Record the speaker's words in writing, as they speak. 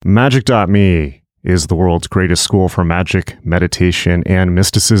Magic.me is the world's greatest school for magic, meditation, and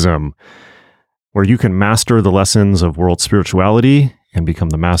mysticism, where you can master the lessons of world spirituality and become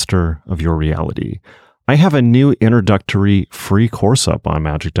the master of your reality. I have a new introductory free course up on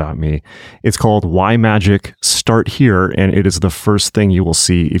Magic.me. It's called Why Magic? Start Here, and it is the first thing you will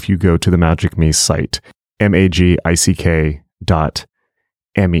see if you go to the Magic.me site, magick.me.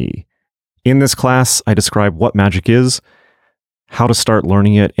 In this class, I describe what magic is, how to start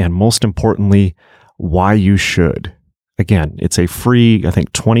learning it, and most importantly, why you should. Again, it's a free,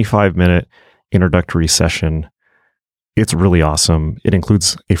 25-minute introductory session. It's really awesome. It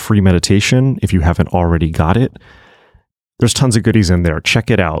includes a free meditation if you haven't already got it. There's tons of goodies in there. Check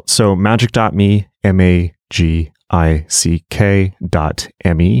it out. So magic.me, magick.me,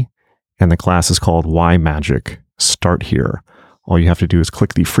 and the class is called Why Magic? Start Here. All you have to do is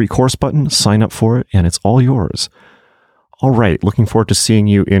click the free course button, sign up for it, and it's all yours. All right, looking forward to seeing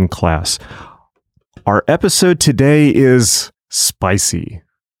you in class. Our episode today is spicy,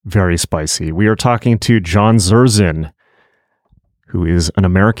 very spicy. We are talking to John Zerzan, who is an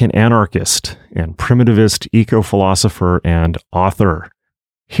American anarchist and primitivist eco-philosopher and author.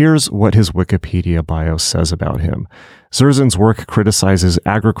 Here's what his Wikipedia bio says about him. Zerzan's work criticizes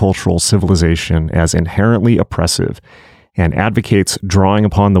agricultural civilization as inherently oppressive and advocates drawing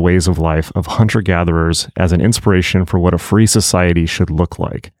upon the ways of life of hunter-gatherers as an inspiration for what a free society should look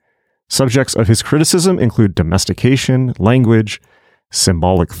like. Subjects of his criticism include domestication, language,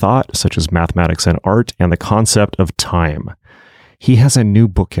 symbolic thought, such as mathematics and art, and the concept of time. He has a new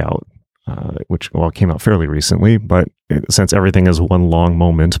book out, which came out fairly recently, but since everything is one long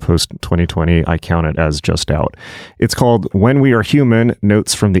moment post-2020, I count it as just out. It's called When We Are Human,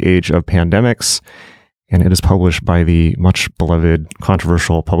 Notes from the Age of Pandemics, and it is published by the much-beloved,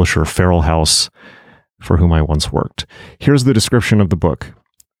 controversial publisher Feral House, for whom I once worked. Here's the description of the book.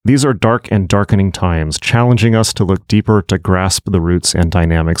 These are dark and darkening times, challenging us to look deeper to grasp the roots and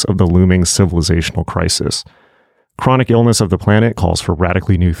dynamics of the looming civilizational crisis. Chronic illness of the planet calls for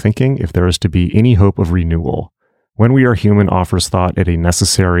radically new thinking if there is to be any hope of renewal. When We Are Human offers thought at a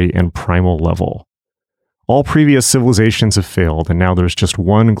necessary and primal level. All previous civilizations have failed, and now there's just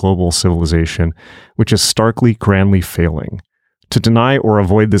one global civilization, which is starkly, grandly failing. To deny or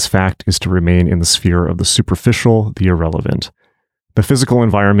avoid this fact is to remain in the sphere of the superficial, the irrelevant. The physical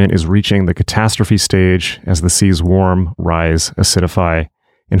environment is reaching the catastrophe stage as the seas warm, rise, acidify,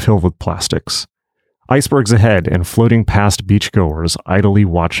 and fill with plastics. Icebergs ahead and floating past beachgoers idly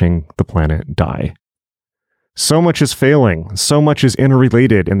watching the planet die. So much is failing, so much is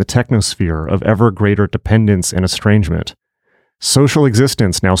interrelated in the technosphere of ever greater dependence and estrangement. Social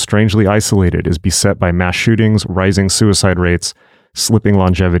existence, now strangely isolated, is beset by mass shootings, rising suicide rates, slipping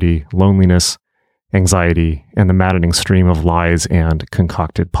longevity, loneliness, anxiety, and the maddening stream of lies and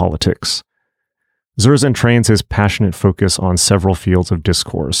concocted politics. Zerzan trains his passionate focus on several fields of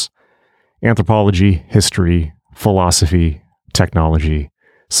discourse: anthropology, history, philosophy, technology,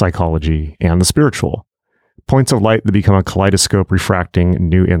 psychology, and the spiritual. Points of light that become a kaleidoscope refracting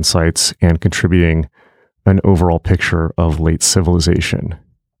new insights and contributing an overall picture of late civilization.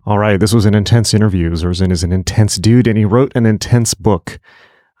 All right, this was an intense interview. Zerzan is an intense dude, and he wrote an intense book.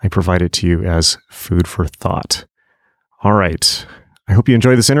 I provide it to you as food for thought. All right, I hope you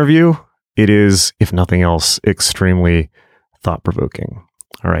enjoy this interview. It is, if nothing else, extremely thought-provoking.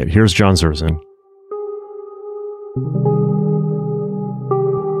 All right, here's John Zerzan.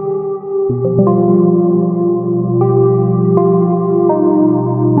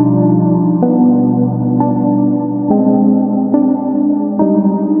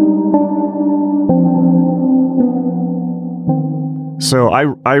 So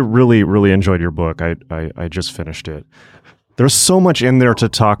I really, really enjoyed your book. I just finished it. There's so much in there to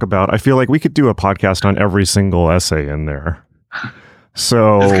talk about. I feel like we could do a podcast on every single essay in there.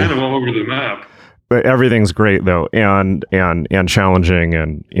 So it's kind of all over the map. But everything's great though, and challenging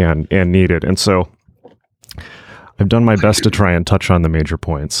and needed. And so I've done my best to try and touch on the major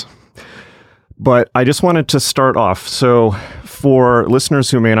points. But I just wanted to start off. So for listeners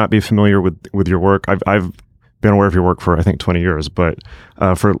who may not be familiar with your work, I've been aware of your work for, I think, 20 years. But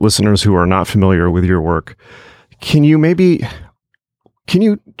for listeners who are not familiar with your work, can you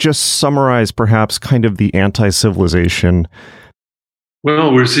just summarize perhaps kind of the anti-civilization?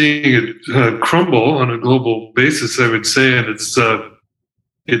 Well, we're seeing it crumble on a global basis, I would say, and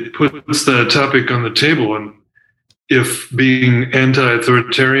it puts the topic on the table. And if being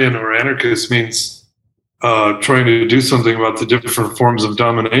anti-authoritarian or anarchist means trying to do something about the different forms of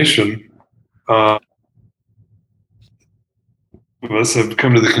domination, of us have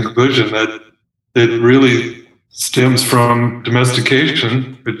come to the conclusion that it really stems from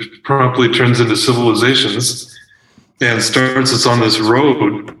domestication, which promptly turns into civilizations and starts us on this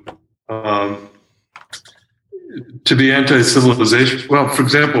road to be anti-civilization. Well, for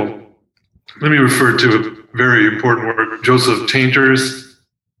example, let me refer to a very important work, Joseph Tainter's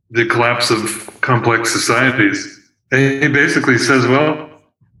The Collapse of Complex Societies. And he basically says, well,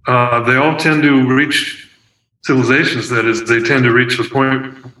 they all tend to reach civilizations. That is, they tend to reach the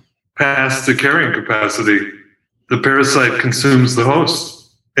point past the carrying capacity. The parasite consumes the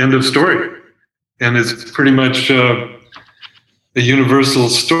host. End of story. And it's pretty much a universal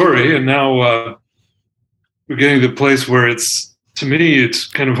story. And now we're getting to the place where to me, it's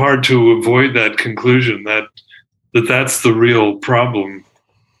kind of hard to avoid that conclusion that's the real problem.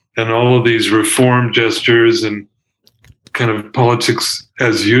 And all of these reform gestures and kind of politics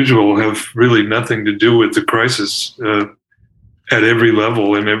as usual have really nothing to do with the crisis at every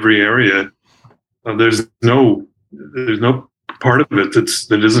level in every area. There's no part of it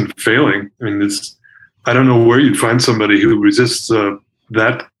that isn't failing. I mean, I don't know where you'd find somebody who resists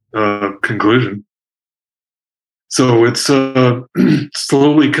that conclusion. So it's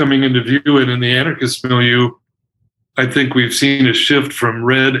slowly coming into view, and in the anarchist milieu, I think we've seen a shift from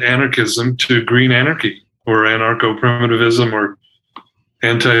red anarchism to green anarchy, or anarcho-primitivism, or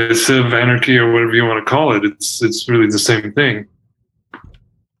anti-civ anarchy, or whatever you want to call it. It's really the same thing.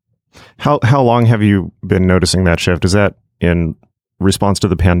 How long have you been noticing that shift? Is that in response to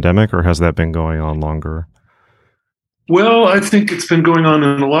the pandemic, or has that been going on longer? Well, I think it's been going on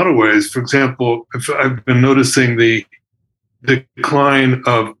in a lot of ways. For example, I've been noticing the decline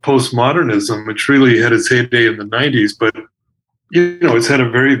of postmodernism, which really had its heyday in the 90s, but it's had a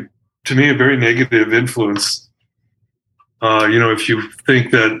very negative influence. If you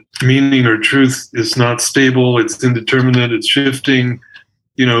think that meaning or truth is not stable, it's indeterminate, it's shifting,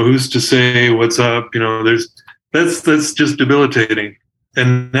 who's to say what's up? That's just debilitating.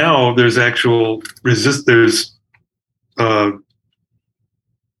 And now there's actual there's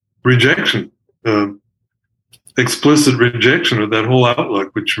rejection, explicit rejection of that whole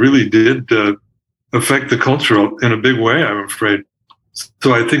outlook, which really did affect the culture in a big way, I'm afraid.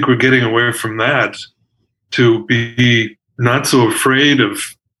 So I think we're getting away from that to be not so afraid of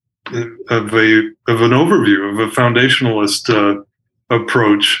an overview, of a foundationalist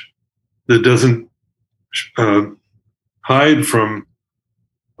approach that doesn't hide from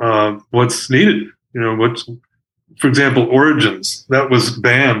what's needed. For example, origins, that was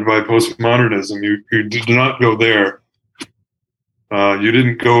banned by postmodernism. You did not go there. You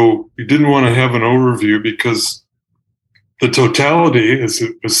didn't want to have an overview because the totality, as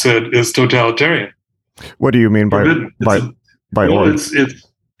it was said, is totalitarian. What do you mean by origins?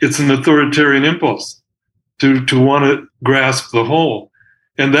 It's an authoritarian impulse to want to grasp the whole.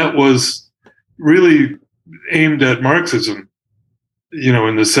 And that was really aimed at Marxism,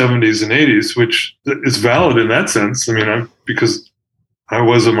 in the 70s and 80s, which is valid in that sense. I mean, because I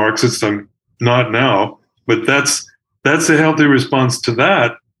was a Marxist, I'm not now, but that's a healthy response to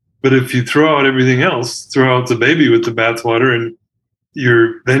that. But if you throw out everything else, throw out the baby with the bathwater, and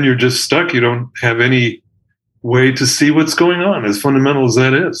you're just stuck. You don't have any way to see what's going on, as fundamental as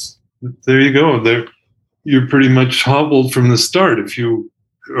that is. There you go. You're pretty much hobbled from the start if you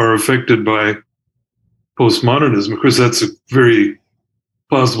are affected by postmodernism. Of course, that's a very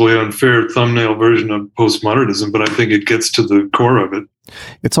possibly unfair thumbnail version of postmodernism, but I think it gets to the core of it.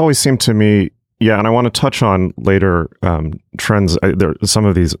 It's always seemed to me, and I want to touch on later trends. Some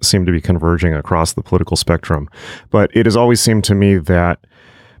of these seem to be converging across the political spectrum, but it has always seemed to me that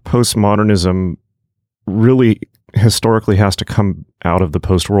postmodernism really historically has to come out of the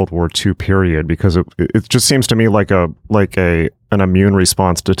post-World War II period, because it just seems to me like an immune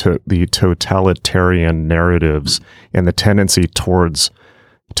response to the totalitarian narratives and the tendency towards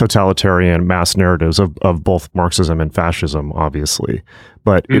totalitarian mass narratives of both Marxism and fascism, obviously.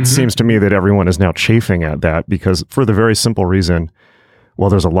 But it seems to me that everyone is now chafing at that, because for the very simple reason, well,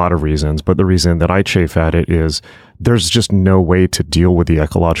 there's a lot of reasons, but the reason that I chafe at it is there's just no way to deal with the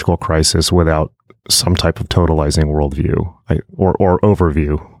ecological crisis without some type of totalizing worldview or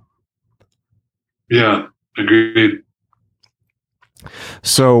overview. Yeah, agreed.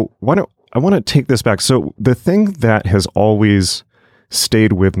 So I want to take this back. So the thing that has always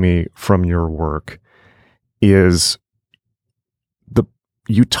stayed with me from your work is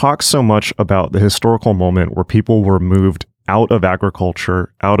you talk so much about the historical moment where people were moved out of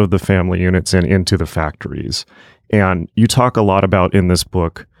agriculture, out of the family units, and into the factories. And you talk a lot about in this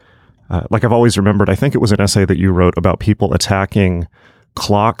book, like I've always remembered, I think it was an essay that you wrote about people attacking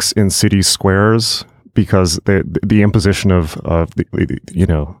clocks in city squares because the imposition of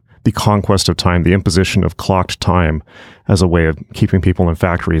the conquest of time, the imposition of clocked time as a way of keeping people in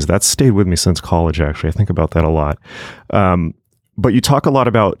factories. That's stayed with me since college, actually. I think about that a lot. But you talk a lot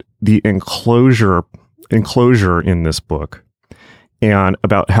about the enclosure in this book and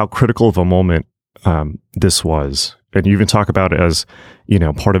about how critical of a moment this was. And you even talk about it as,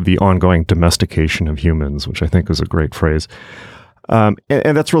 part of the ongoing domestication of humans, which I think is a great phrase. And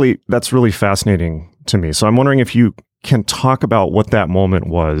that's really fascinating to me. So I'm wondering if you can talk about what that moment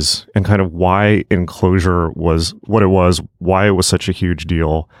was and kind of why enclosure was what it was, why it was such a huge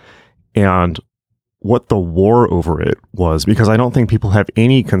deal, and what the war over it was, because I don't think people have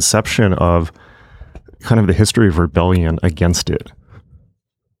any conception of kind of the history of rebellion against it.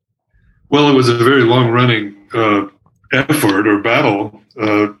 Well, it was a very long-running effort or battle.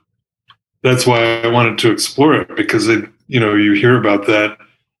 That's why I wanted to explore it, because you hear about that,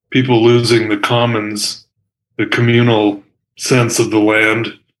 people losing the commons, the communal sense of the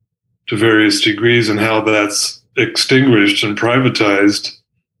land to various degrees, and how that's extinguished and privatized.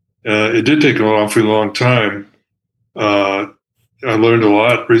 It did take an awfully long time. I learned a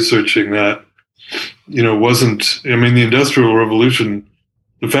lot researching that. The Industrial Revolution,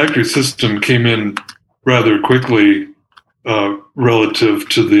 the factory system came in rather quickly relative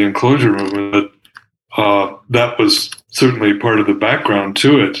to the enclosure movement. That was certainly part of the background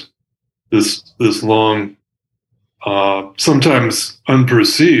to it. This long, sometimes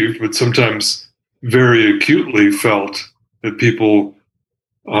unperceived, but sometimes very acutely felt that people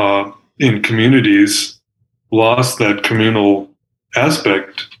in communities lost that communal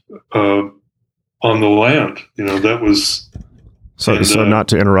aspect on the land. That was. So not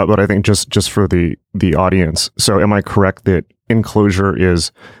to interrupt, but I think just for the audience. So am I correct that enclosure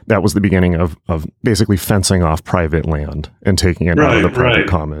that was the beginning of basically fencing off private land and taking it out of the private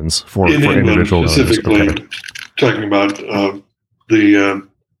commons for individual owners? Specifically, okay. Talking about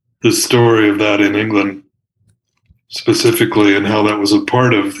the story of that in England specifically, and how that was a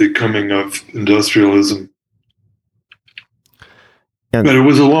part of the coming of industrialism. But it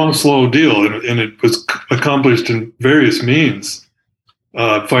was a long, slow deal, and it was accomplished in various means.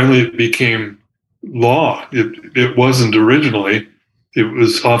 Finally, it became law. It wasn't originally. It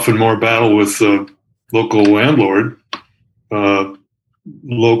was often more battle with the local landlord,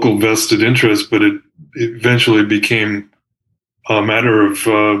 local vested interest, but it eventually became a matter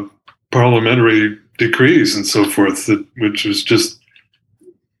of parliamentary decrees and so forth, which was just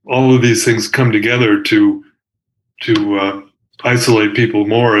all of these things come together to isolate people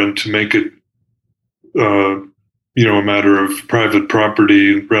more and to make it a matter of private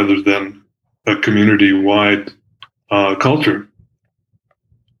property rather than a community-wide culture.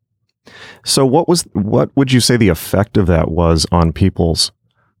 So what would you say the effect of that was on people's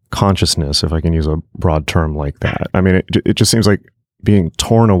consciousness, if I can use a broad term like that? I mean, it just seems like being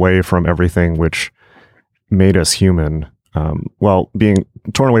torn away from everything which made us human. Being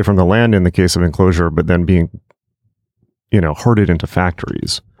torn away from the land in the case of enclosure, but then being, herded into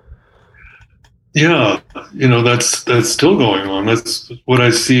factories. Yeah, that's still going on. That's what I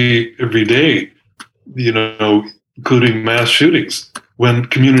see every day, including mass shootings. When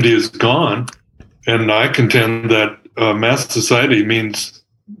community is gone, and I contend that mass society means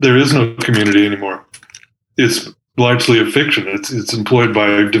there is no community anymore. It's largely a fiction. It's employed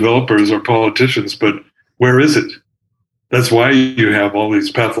by developers or politicians, but where is it? That's why you have all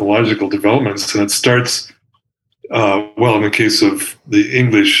these pathological developments, and it starts, in the case of the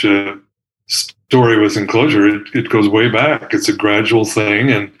English story with enclosure, it goes way back. It's a gradual thing,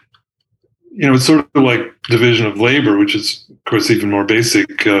 and it's sort of like division of labor, which is, of course, even more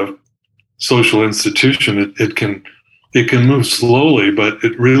basic social institution. It can move slowly, but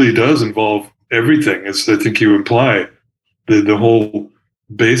it really does involve everything. As I think you imply, the whole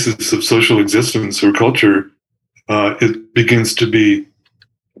basis of social existence or culture, it begins to be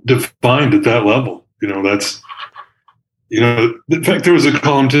defined at that level. That's. In fact, there was a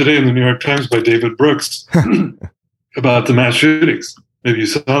column today in the New York Times by David Brooks about the mass shootings. Maybe you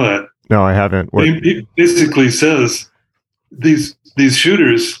saw that. No, I haven't. He basically says these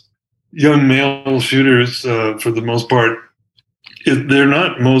shooters, young male shooters, for the most part, they're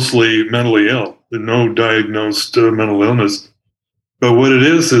not mostly mentally ill. There's no diagnosed mental illness. But what it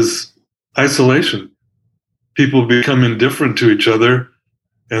is isolation. People become indifferent to each other,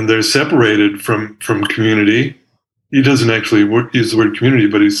 and they're separated from community. He doesn't actually use the word community,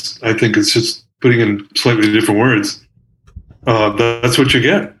 but I think it's just putting in slightly different words. That's what you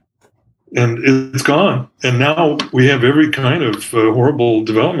get. And it's gone. And now we have every kind of horrible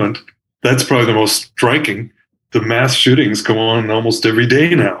development. That's probably the most striking. The mass shootings go on almost every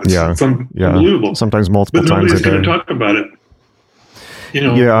day now. It's unbelievable. Sometimes multiple times a day. Nobody's going to talk about it.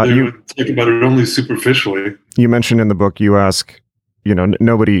 Yeah, they would think about it only superficially. You mentioned in the book, you ask,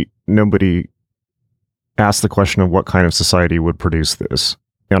 nobody asked the question of what kind of society would produce this.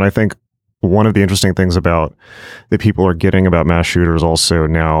 And I think one of the interesting things about that people are getting about mass shooters also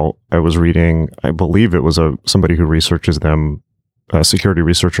now, I was reading, I believe it was somebody who researches them, a security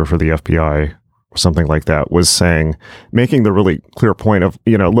researcher for the FBI or something like that, was making the really clear point of,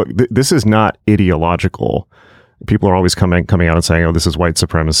 look, this is not ideological. People are always coming out and saying, oh, this is white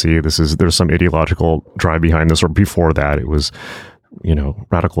supremacy. There's some ideological drive behind this. Or before that, it was,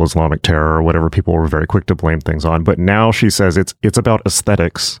 radical Islamic terror or whatever people were very quick to blame things on. But now she says it's about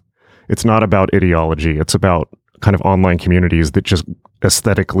aesthetics. It's not about ideology. It's about kind of online communities that just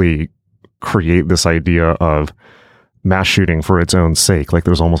aesthetically create this idea of mass shooting for its own sake. Like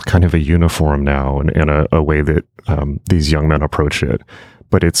there's almost kind of a uniform now and a way that these young men approach it.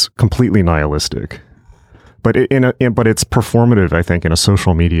 But it's completely nihilistic. But but it's performative, I think, in a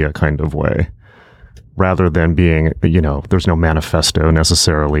social media kind of way, rather than being, there's no manifesto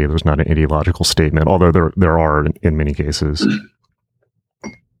necessarily. There's not an ideological statement, although there are in many cases.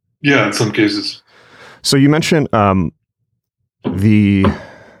 Yeah, in some cases. So you mentioned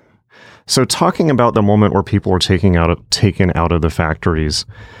so talking about the moment where people were taken out of the factories,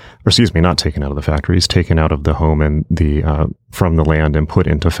 or excuse me, not taken out of the factories, taken out of the home and from the land and put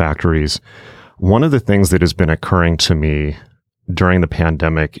into factories. One of the things that has been occurring to me during the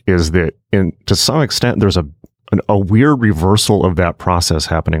pandemic is that to some extent, there's a weird reversal of that process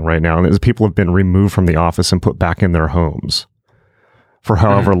happening right now. And as people have been removed from the office and put back in their homes for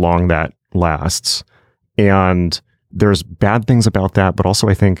however long that lasts. And there's bad things about that, but also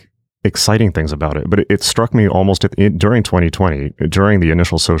I think exciting things about it. But it struck me almost during 2020, during the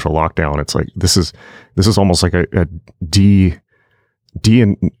initial social lockdown, it's like, this is almost like a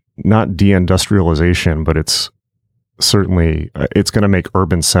not deindustrialization, but it's certainly, it's going to make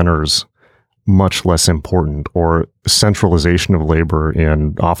urban centers much less important, or centralization of labor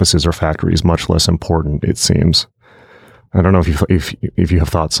in offices or factories much less important, it seems. I don't know if you have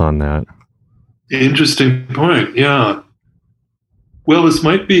thoughts on that. Interesting point. Yeah. Well, this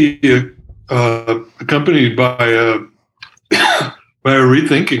might be accompanied by a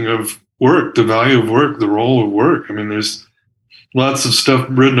rethinking of work, the value of work, the role of work. I mean, there's lots of stuff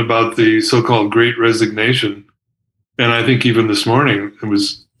written about the so-called Great Resignation. And I think even this morning, it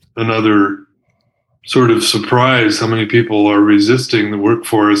was another sort of surprise how many people are resisting the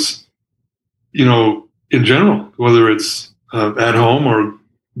workforce, in general, whether it's at home or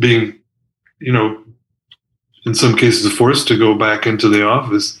being, in some cases forced to go back into the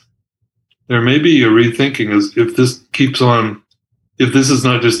office. There may be a rethinking as if this keeps on, if this is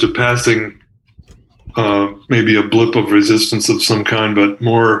not just a passing maybe a blip of resistance of some kind, but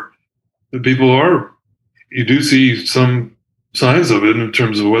more that you do see some signs of it in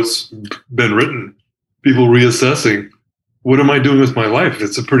terms of what's been written, people reassessing, what am I doing with my life?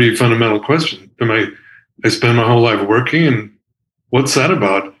 It's a pretty fundamental question. I spend my whole life working, and what's that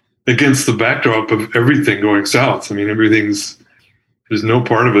about against the backdrop of everything going south? I mean, there's no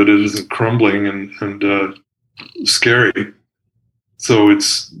part of it isn't crumbling and scary. So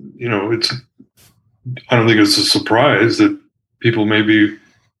it's, I don't think it's a surprise that people maybe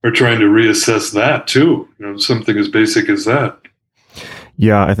are trying to reassess that too. Something as basic as that.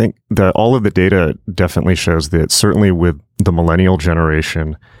 Yeah, I think that all of the data definitely shows that certainly with the millennial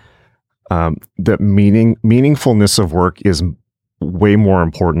generation, that meaningfulness of work is way more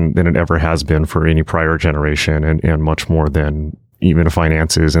important than it ever has been for any prior generation, and much more than even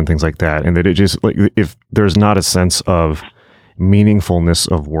finances and things like that. And that it just, like, if there's not a sense of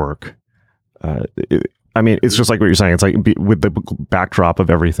meaningfulness of work, it's just like what you're saying. It's like with the backdrop of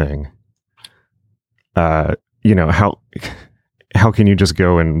everything, how can you just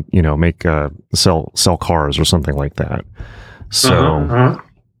go and, make, sell cars or something like that? So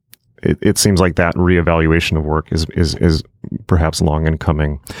it seems like that reevaluation of work is perhaps long in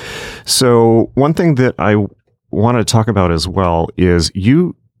coming. So one thing that I want to talk about as well is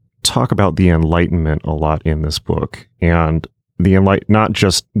you talk about the Enlightenment a lot in this book, and not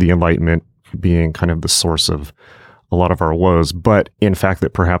just the Enlightenment being kind of the source of a lot of our woes, but in fact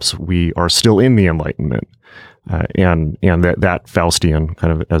that perhaps we are still in the Enlightenment, and that Faustian,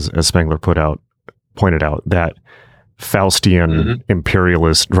 kind of as Spengler pointed out, that Faustian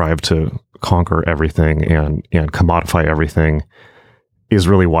imperialist drive to conquer everything and commodify everything is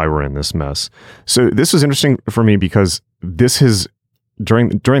really why we're in this mess. So this is interesting for me because this is during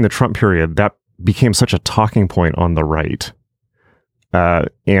the Trump period that became such a talking point on the right.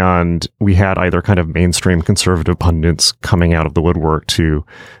 And we had either kind of mainstream conservative pundits coming out of the woodwork to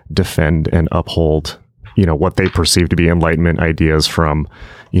defend and uphold what they perceive to be Enlightenment ideas from,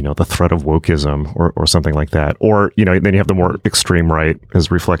 the threat of wokeism or something like that. Or, then you have the more extreme right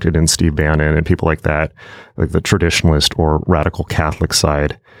as reflected in Steve Bannon and people like that, like the traditionalist or radical Catholic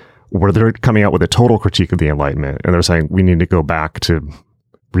side, where they're coming out with a total critique of the Enlightenment. And they're saying we need to go back to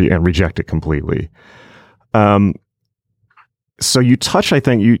and reject it completely. So you touch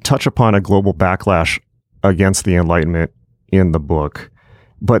upon a global backlash against the Enlightenment in the book.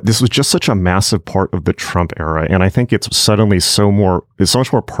 But this was just such a massive part of the Trump era. And I think it's suddenly it's so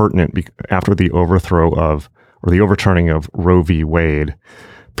much more pertinent after the overturning of Roe v. Wade,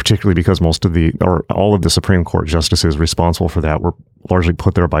 particularly because all of the Supreme Court justices responsible for that were largely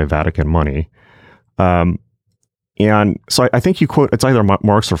put there by Vatican money. And so I think you quote, it's either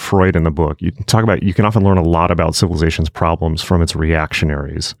Marx or Freud in the book. You talk about, you can often learn a lot about civilization's problems from its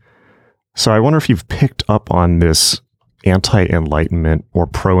reactionaries. So I wonder if you've picked up on this anti-Enlightenment or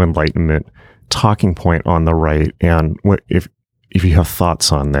pro-Enlightenment talking point on the right, and if you have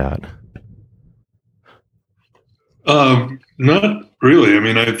thoughts on that. Not really. I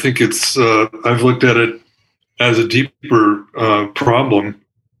mean, I think it's I've looked at it as a deeper problem.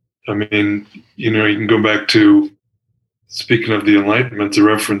 I mean, you can go back to, speaking of the Enlightenment, to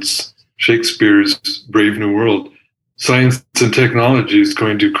reference Shakespeare's Brave New World. Science and technology is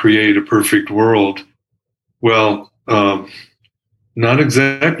going to create a perfect world. Well, not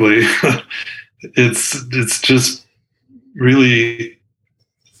exactly. It's just really,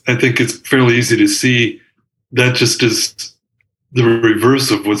 I think it's fairly easy to see that just is the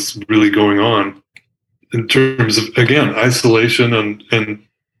reverse of what's really going on in terms of, again, isolation and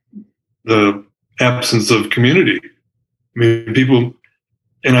the absence of community. I mean, people,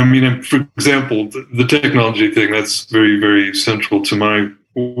 and I mean, for example, the technology thing, that's very, very central to my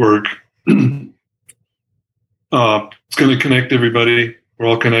work. It's going to connect everybody. We're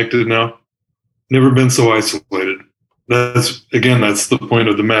all connected now. Never been so isolated. That's the point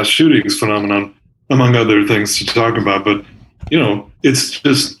of the mass shootings phenomenon, among other things to talk about. But, it's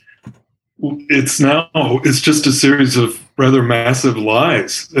just a series of rather massive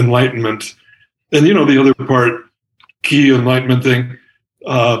lies, Enlightenment. And, the other part, key Enlightenment thing,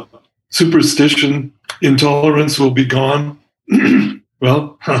 superstition, intolerance will be gone.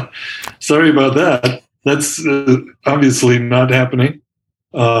 Well, sorry about that. That's obviously not happening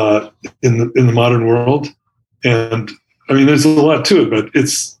in the modern world, and I mean, there's a lot to it. But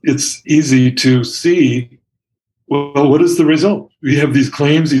it's easy to see. Well, what is the result? We have these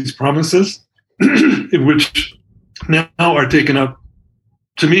claims, these promises, which now are taken up,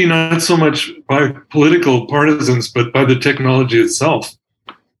 to me, not so much by political partisans, but by the technology itself.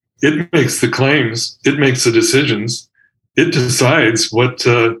 It makes the claims. It makes the decisions. It decides what's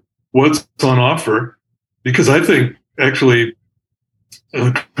on offer. Because I think, actually,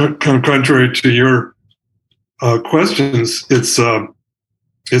 kind of contrary to your questions, it's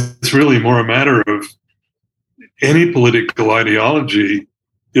really more a matter of any political ideology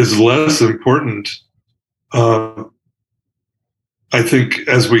is less important. I think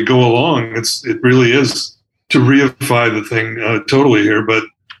as we go along, it really is, to reify the thing totally here, but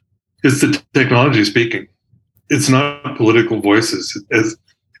it's the technology speaking. It's not political voices, as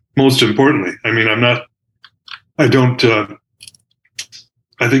most importantly. I mean, I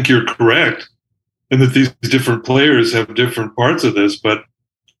think you're correct, and that these different players have different parts of this, but,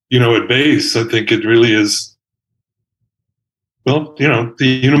 at base, I think it really is, well,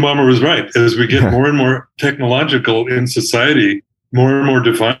 the Unabomber was right. As we get more and more technological in society, more and more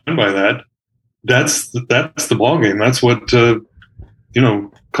defined by that, that's the ballgame. That's what,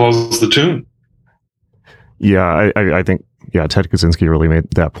 calls the tune. Yeah, I think, Ted Kaczynski really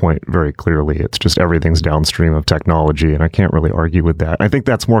made that point very clearly. It's just everything's downstream of technology, and I can't really argue with that. I think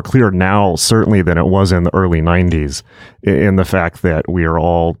that's more clear now, certainly, than it was in the early 90s, in the fact that we are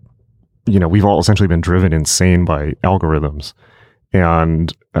all, we've all essentially been driven insane by algorithms.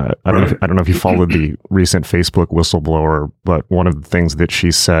 And I don't know if you followed the recent Facebook whistleblower, but one of the things that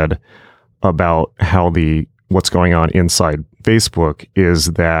she said about what's going on inside Facebook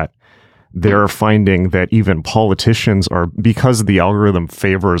is that they're finding that even politicians are, because the algorithm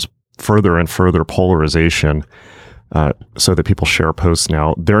favors further and further polarization, so that people share posts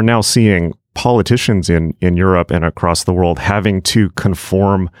now, they're now seeing politicians in Europe and across the world having to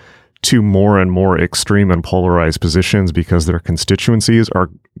conform to more and more extreme and polarized positions because their constituencies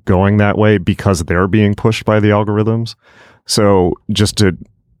are going that way because they're being pushed by the algorithms. So just to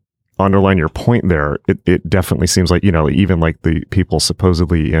underline your point there, it definitely seems like, even like the people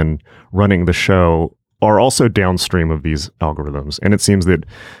supposedly in running the show are also downstream of these algorithms. And it seems that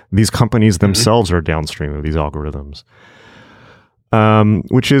these companies themselves are downstream of these algorithms,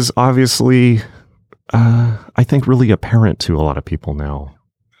 which is obviously I think, really apparent to a lot of people now.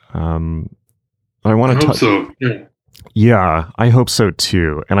 I want to hope so. Yeah. Yeah, I hope so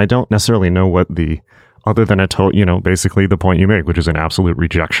too. And I don't necessarily know what other than basically the point you make, which is an absolute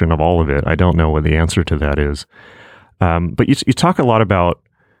rejection of all of it. I don't know what the answer to that is. But you talk a lot about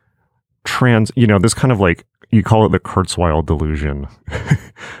this kind of like, you call it the Kurzweil delusion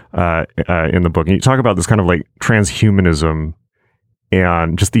in the book. And you talk about this kind of like transhumanism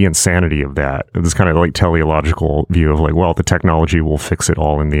and just the insanity of that. This kind of like teleological view of like, well, the technology will fix it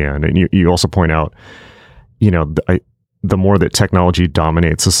all in the end. And you also point out, the more that technology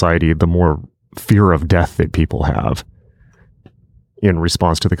dominates society, the more fear of death that people have in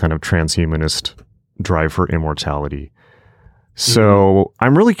response to the kind of transhumanist drive for immortality. So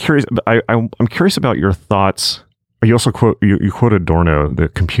I'm really curious. I'm curious about your thoughts. You also you quote Adorno: "The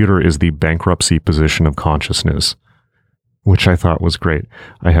computer is the bankruptcy position of consciousness," which I thought was great.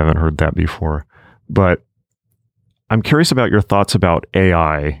 I haven't heard that before, but I'm curious about your thoughts about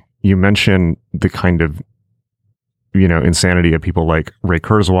AI. You mentioned the kind of insanity of people like Ray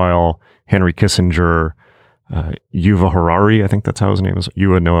Kurzweil, Henry Kissinger, Yuval Harari. I think that's how his name is.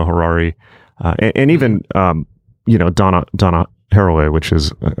 Yuval Noah Harari, and even Donna Haraway, which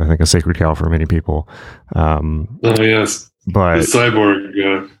is, I think, a sacred cow for many people. Yes, but the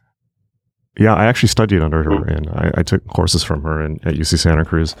cyborg. Yeah, I actually studied under her, and I took courses from her at UC Santa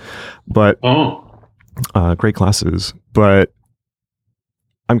Cruz. But great classes. But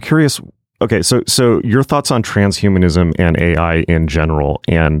I'm curious. Okay, so your thoughts on transhumanism and AI in general,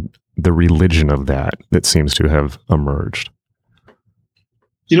 and the religion of that seems to have emerged.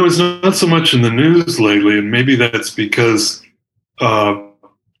 It's not so much in the news lately, and maybe that's because,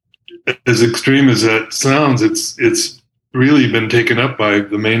 as extreme as that sounds, it's really been taken up by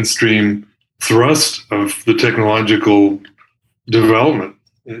the mainstream thrust of the technological development.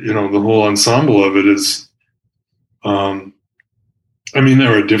 The whole ensemble of it is.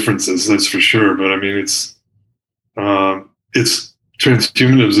 There are differences, that's for sure, but it's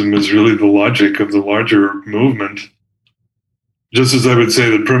transhumanism is really the logic of the larger movement. Just as I would say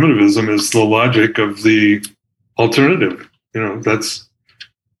that primitivism is the logic of the alternative. That's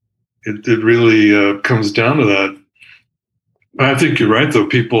it. It really comes down to that. I think you're right, though.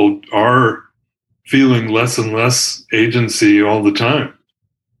 People are feeling less and less agency all the time.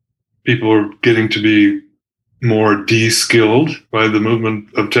 People are getting to be more de-skilled by the movement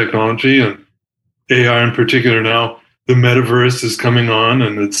of technology, and AI in particular. Now the metaverse is coming on,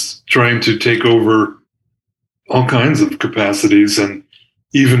 and it's trying to take over all kinds of capacities and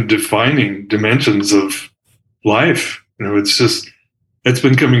even defining dimensions of life. It's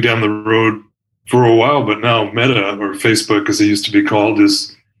been coming down the road for a while, but now Meta, or Facebook as it used to be called,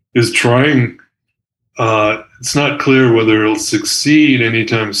 is trying. It's not clear whether it'll succeed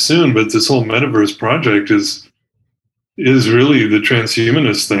anytime soon, but this whole metaverse project is really the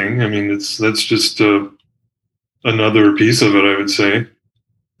transhumanist thing. That's just another piece of it, I would say.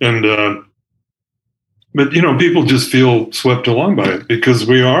 And but people just feel swept along by it, because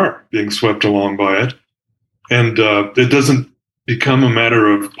we are being swept along by it, and it doesn't become a matter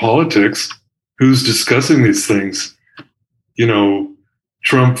of politics. Who's discussing these things?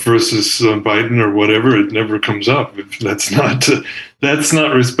 Trump versus Biden or whatever. It never comes up. That's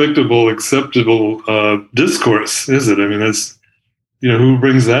not respectable, acceptable discourse, is it? That's who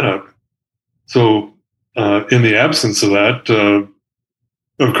brings that up? So in the absence of that,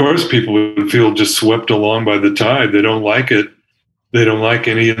 of course, people would feel just swept along by the tide. They don't like it. They don't like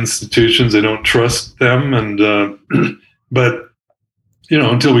any institutions. They don't trust them. And but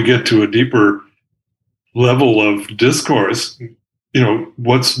until we get to a deeper level of discourse,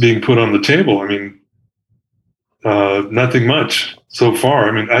 what's being put on the table? Nothing much so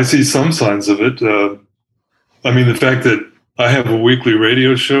far. I see some signs of it. The fact that I have a weekly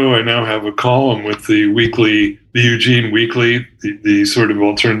radio show, I now have a column with the Eugene Weekly, the sort of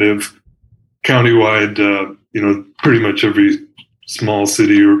alternative countywide, pretty much every small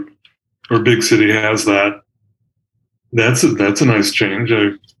city or big city has that. That's a nice change.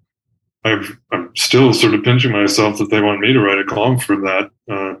 I'm still sort of pinching myself that they want me to write a column for that.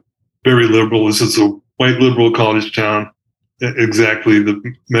 Very liberal. This is a white liberal college town. Exactly the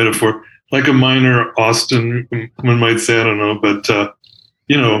metaphor. Like a minor Austin, one might say, I don't know, but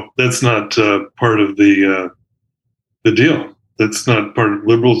that's not part of the deal. That's not part of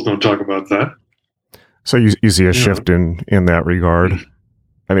liberals. Don't talk about that. So you see a shift in that regard.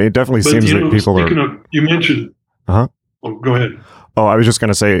 It definitely seems that people are. You mentioned. Oh, go ahead. Oh, I was just going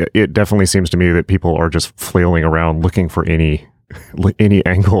to say, it definitely seems to me that people are just flailing around looking for any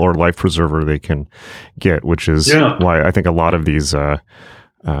angle or life preserver they can get, which is why I think a lot of these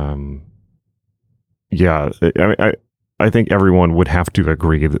yeah, I think everyone would have to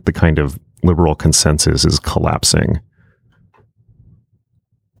agree that the kind of liberal consensus is collapsing.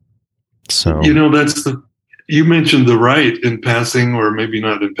 So, you mentioned the right in passing, or maybe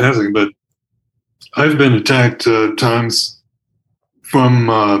not in passing, but I've been attacked times from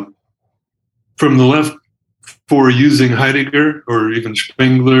the left for using Heidegger or even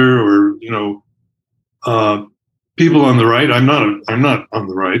Spengler, or people on the right. I'm not on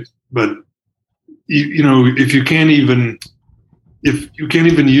the right, but if you can't even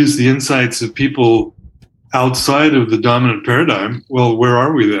use the insights of people outside of the dominant paradigm, well, where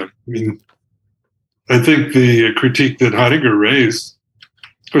are we then? I mean, I think the critique that Heidegger raised,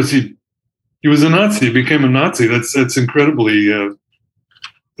 of course, he was a Nazi, he became a Nazi. That's incredibly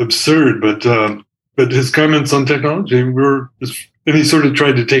absurd. But his comments on technology and he sort of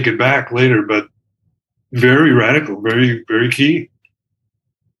tried to take it back later, but very radical, very, very key.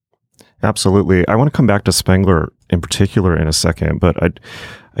 Absolutely. I want to come back to Spengler in particular in a second, but I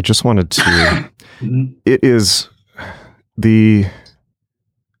just wanted to, it is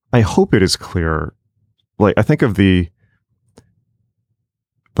I hope it is clear. Like, I think of the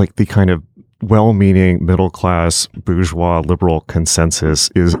kind of well-meaning middle-class bourgeois liberal consensus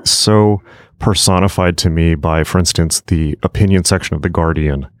is so personified to me by, for instance, the opinion section of The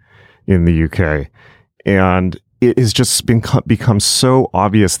Guardian in the UK. And it has just become so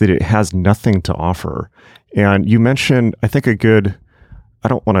obvious that it has nothing to offer. And you mentioned, I think I don't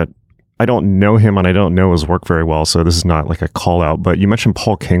know him and I don't know his work very well, so this is not like a call out, but you mentioned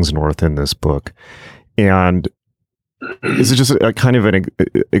Paul Kingsnorth in this book. And this is just a kind of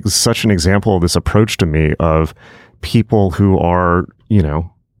such an example of this approach to me of people who are,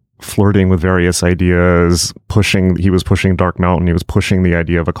 flirting with various ideas, he was pushing Dark Mountain, he was pushing the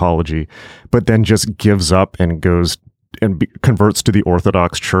idea of ecology, but then just gives up and goes and converts to the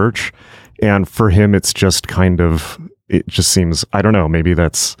Orthodox Church. And for him, it's just it just seems, I don't know, maybe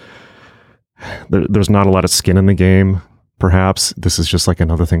there's not a lot of skin in the game. Perhaps this is just like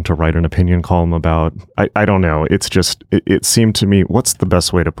another thing to write an opinion column about. I don't know. It's just, it seemed to me, what's the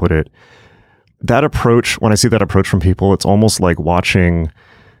best way to put it? That approach, when I see that approach from people, it's almost like watching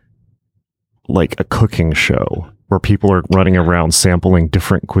like a cooking show where people are running around sampling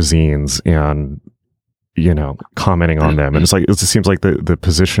different cuisines and, commenting on them. And it just seems like the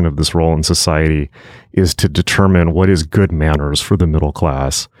position of this role in society is to determine what is good manners for the middle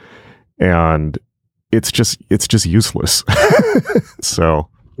class. And it's just useless. So,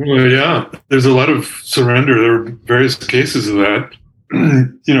 well, yeah, there's a lot of surrender. There are various cases of that.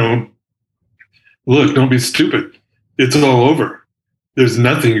 Look, don't be stupid. It's all over. There's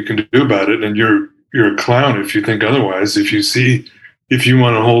nothing you can do about it, and you're a clown if you think otherwise. If you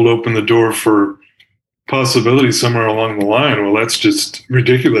want to hold open the door for possibility somewhere along the line, well, that's just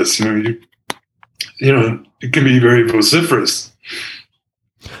ridiculous. It can be very vociferous.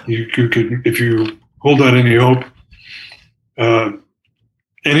 You could, if you hold out any hope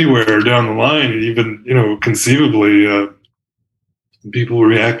anywhere down the line, even conceivably, people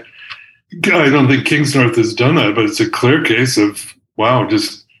react. I don't think Kingsnorth has done that, but it's a clear case of wow.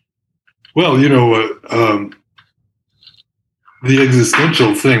 The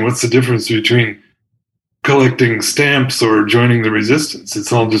existential thing. What's the difference between collecting stamps or joining the resistance?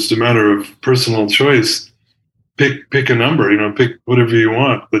 It's all just a matter of personal choice. Pick a number, pick whatever you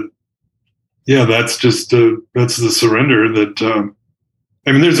want. But yeah, that's just that's the surrender that.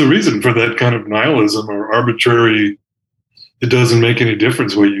 There's a reason for that kind of nihilism or arbitrary. It doesn't make any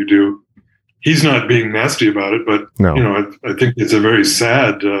difference what you do. He's not being nasty about it, but no. I think it's a very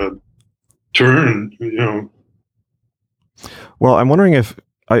sad turn. Well, I'm wondering if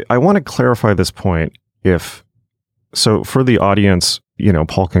I want to clarify this point. So for the audience,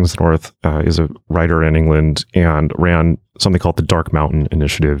 Paul Kingsnorth is a writer in England and ran something called the Dark Mountain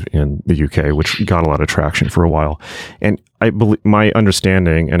Initiative in the UK, which got a lot of traction for a while. And I believe my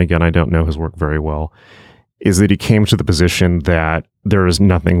understanding, and again, I don't know his work very well, is that he came to the position that there is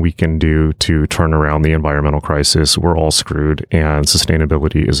nothing we can do to turn around the environmental crisis. We're all screwed and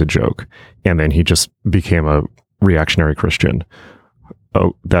sustainability is a joke. And then he just became a reactionary Christian.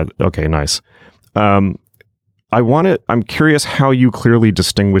 Oh, okay, nice. I'm curious how you clearly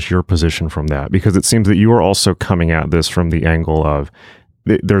distinguish your position from that, because it seems that you are also coming at this from the angle of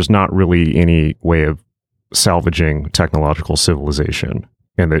there's not really any way of salvaging technological civilization,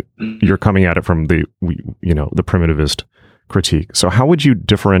 and that you're coming at it from the primitivist critique. So how would you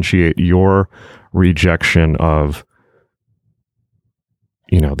differentiate your rejection of,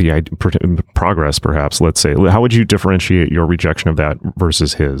 the progress, perhaps, let's say, how would you differentiate your rejection of that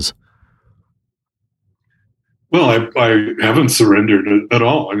versus his? Well, I haven't surrendered at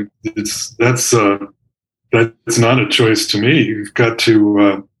all. That's that's not a choice to me. You've got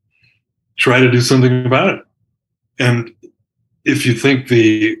to try to do something about it. And if you think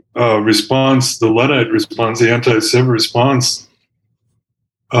the response, the Luddite response, the anti-Civ response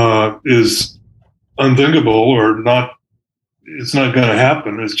is unthinkable or not, it's not going to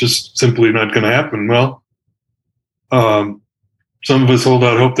happen. It's just simply not going to happen. Well, some of us hold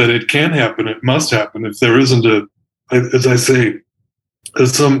out hope that it can happen. It must happen. If there isn't as I say,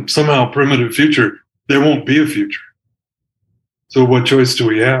 somehow primitive future, there won't be a future. So what choice do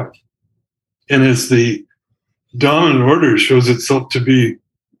we have? And as the dominant order shows itself to be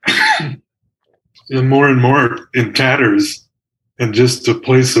more and more in tatters and just a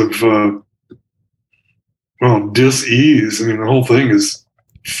place of dis-ease. I mean, the whole thing has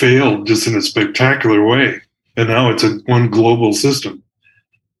failed just in a spectacular way. And now it's one global system,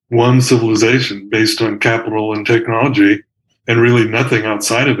 one civilization based on capital and technology, and really nothing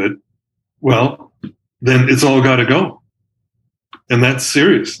outside of it. Well, then it's all got to go. And that's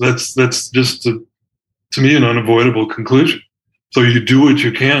serious. That's just, to me, an unavoidable conclusion. So you do what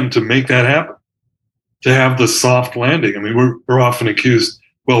you can to make that happen, to have the soft landing. I mean, we're often accused,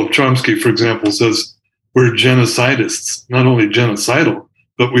 well, Chomsky, for example, says we're genocidists, not only genocidal,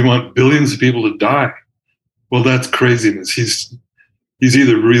 but we want billions of people to die. Well, that's craziness. He's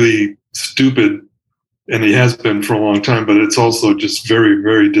either really stupid, and he has been for a long time, but it's also just very,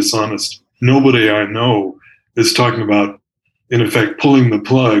 very dishonest. Nobody I know is talking about, in effect, pulling the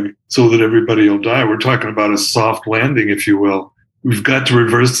plug so that everybody will die. We're talking about a soft landing, if you will. We've got to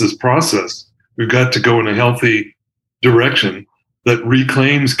reverse this process. We've got to go in a healthy direction that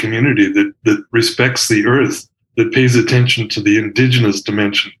reclaims community, that respects the earth, that pays attention to the indigenous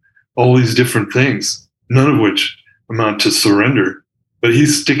dimension, all these different things, none of which amount to surrender. But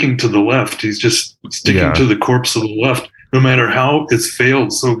he's sticking to the left. He's just sticking to the corpse of the left, no matter how it's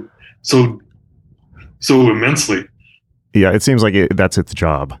failed so immensely. Yeah, it seems like that's its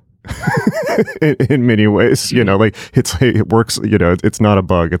job in many ways. You know, like it works. You know, it's not a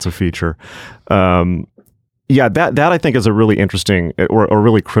bug; it's a feature. That I think is a really interesting or a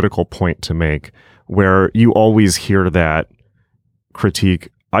really critical point to make, where you always hear that critique.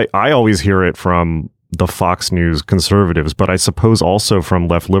 I always hear it from the Fox News conservatives, but I suppose also from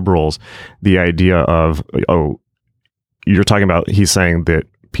left liberals, the idea of, you're talking about, he's saying that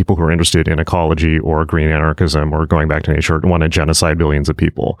people who are interested in ecology or green anarchism or going back to nature want to genocide billions of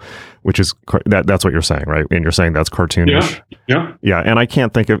people, which is, that's what you're saying, right? And you're saying that's cartoonish. Yeah. And I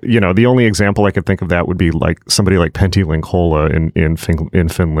can't think of, the only example I could think of that would be like somebody like Pentti Linkola in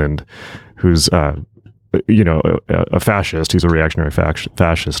Finland, who's, a fascist. He's a reactionary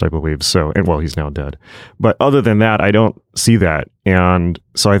fascist, I believe. So, and well, he's now dead. But other than that, I don't see that. And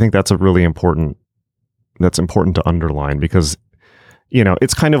so I think that's important to underline, because,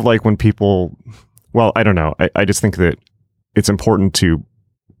 it's kind of like when people, well, I don't know. I just think that it's important to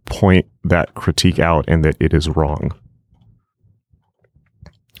point that critique out and that it is wrong.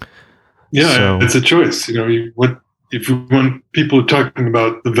 Yeah, so, it's a choice. If you want people talking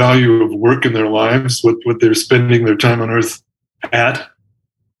about the value of work in their lives, what they're spending their time on Earth at,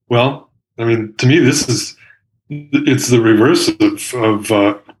 well, I mean, to me, it's the reverse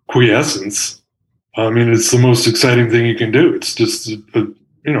of quiescence. I mean, it's the most exciting thing you can do. It's just,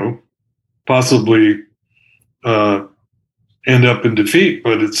 possibly end up in defeat,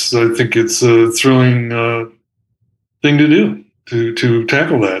 but I think it's a thrilling thing to do, to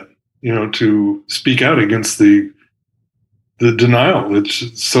tackle that, to speak out against the denial that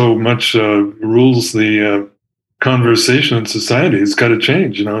so much rules the conversation in society. It's got to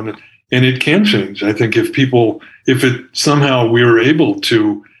change, and it can change. I think if it somehow we were able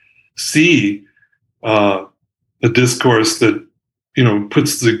to see a discourse that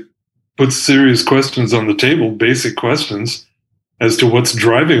puts serious questions on the table, basic questions as to what's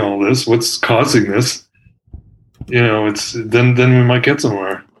driving all this, what's causing this, it's then we might get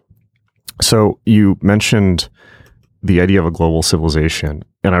somewhere. So you mentioned the idea of a global civilization,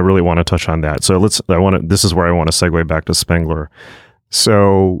 and I really want to touch on that. So this is where I want to segue back to Spengler.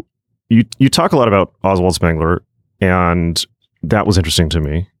 So you talk a lot about Oswald Spengler, and that was interesting to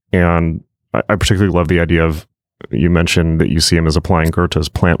me. And I particularly love the idea of, you mentioned that you see him as applying Goethe's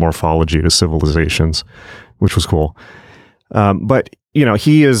plant morphology to civilizations, which was cool. But,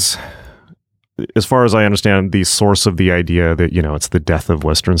 he is, as far as I understand, the source of the idea that, it's the death of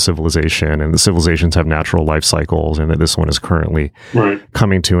Western civilization, and the civilizations have natural life cycles, and that this one is currently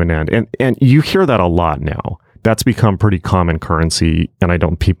coming to an end. And you hear that a lot now. That's become pretty common currency, and I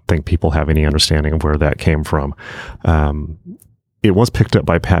don't think people have any understanding of where that came from. it was picked up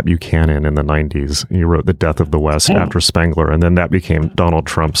by Pat Buchanan in the 90s. He wrote The Death of the West after Spengler, and then that became Donald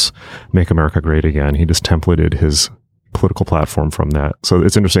Trump's Make America Great Again. He just templated his political platform from that. So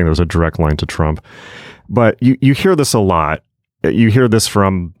it's interesting, there's a direct line to Trump. But you hear this a lot. You hear this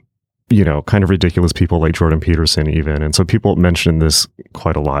from, kind of ridiculous people like Jordan Peterson even. And so people mention this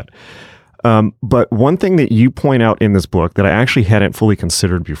quite a lot. But one thing that you point out in this book that I actually hadn't fully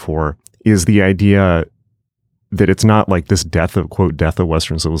considered before is the idea that it's not like this death of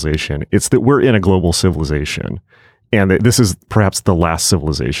Western civilization. It's that we're in a global civilization, and that this is perhaps the last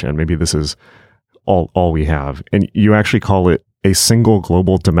civilization. Maybe this is all we have. And you actually call it a single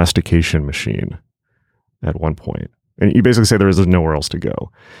global domestication machine at one point. And you basically say there is nowhere else to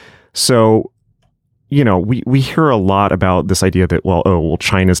go. So, we hear a lot about this idea that,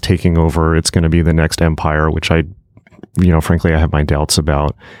 China's taking over. It's going to be the next empire, which I frankly, I have my doubts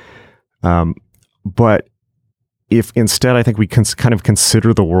about. But if instead, I think we can kind of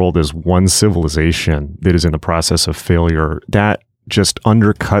consider the world as one civilization that is in the process of failure, that just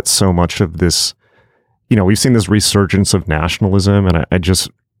undercuts so much of this. We've seen this resurgence of nationalism, and I just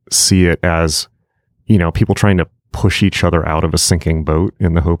see it as, people trying to push each other out of a sinking boat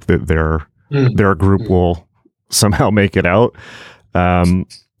in the hope that their group will somehow make it out. And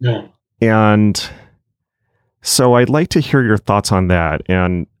so I'd like to hear your thoughts on that.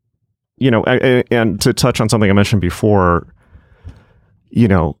 And, and to touch on something I mentioned before,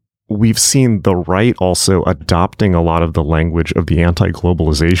 we've seen the right also adopting a lot of the language of the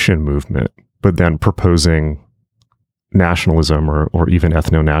anti-globalization movement, but then proposing nationalism or even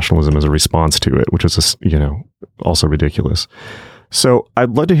ethno-nationalism as a response to it, which is, also ridiculous. So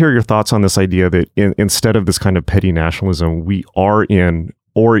I'd love to hear your thoughts on this idea that instead of this kind of petty nationalism, we are in,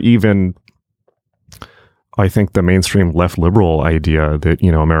 or even I think the mainstream left liberal idea that,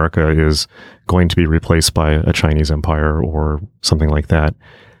 America is going to be replaced by a Chinese empire or something like that.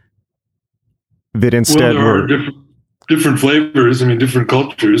 That instead there are different flavors, different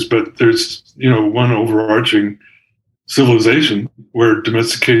cultures, but there's, one overarching civilization where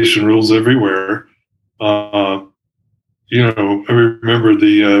domestication rules everywhere. I remember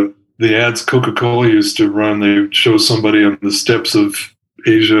the ads Coca-Cola used to run. They would show somebody on the steps of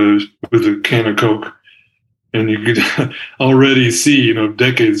Asia with a can of Coke, and you could already see,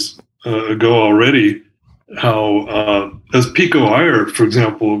 decades ago already, how, as Pico Iyer, for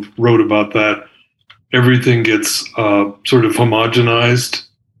example, wrote about that, everything gets sort of homogenized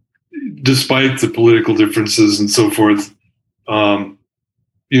despite the political differences and so forth.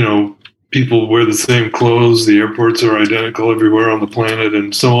 People wear the same clothes, the airports are identical everywhere on the planet,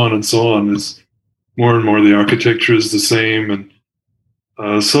 and so on and so on. As more and more the architecture is the same, and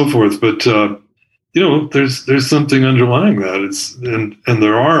so forth. But there's something underlying that. And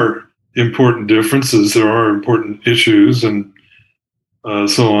there are important differences, there are important issues, and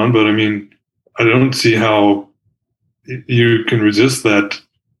so on. But I don't see how you can resist that,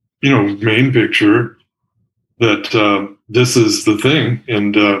 main picture that this is the thing,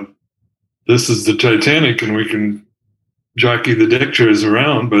 and this is the Titanic, and we can jockey the deck chairs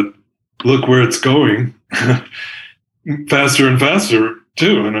around, but look where it's going, faster and faster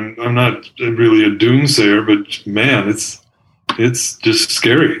too. And I'm not really a doomsayer, but man, it's just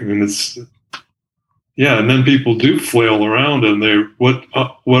scary. And then people do flail around, and what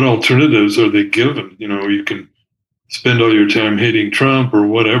alternatives are they given? You can spend all your time hating Trump or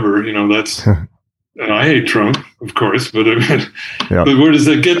whatever. That's. And I hate Trump, of course, but but where does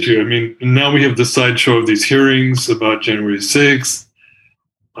that get you? Now we have the sideshow of these hearings about January 6th.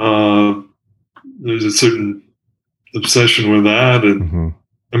 There's a certain obsession with that, and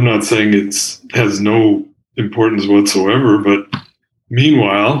I'm not saying it has no importance whatsoever, but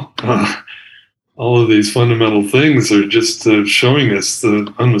meanwhile, all of these fundamental things are just showing us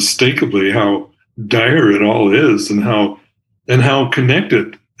unmistakably how dire it all is, and how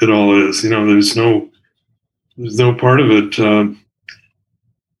connected it all is. There's no part of it. I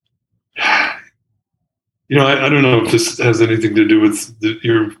don't know if this has anything to do with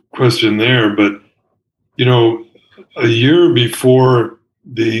your question there, but a year before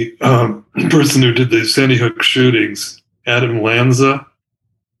the person who did the Sandy Hook shootings, Adam Lanza,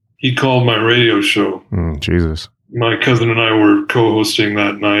 he called my radio show. Jesus. My cousin and I were co-hosting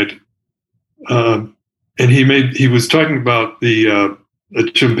that night, and he was talking about a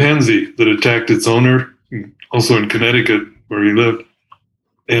chimpanzee that attacked its owner, also in Connecticut where he lived,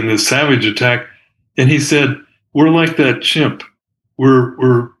 and the savage attack. And he said, "We're like that chimp.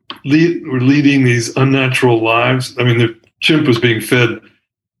 We're leading these unnatural lives." The chimp was being fed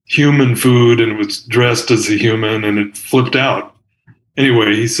human food and was dressed as a human, and it flipped out.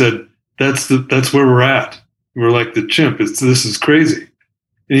 Anyway, he said, "That's where we're at. We're like the chimp. This is crazy.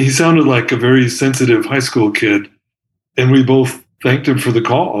 And he sounded like a very sensitive high school kid. And we both thanked him for the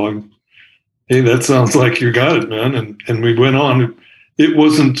call. And, hey, that sounds like you got it, man. And we went on. There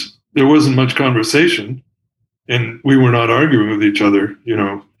wasn't much conversation, and we were not arguing with each other,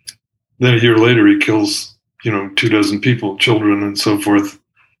 Then a year later, he kills, 24 people, children, and so forth.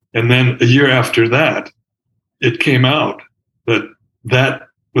 And then a year after that, it came out that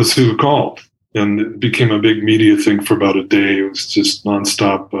was who called. And it became a big media thing for about a day. It was just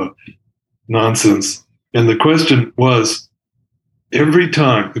nonstop nonsense. And the question was, every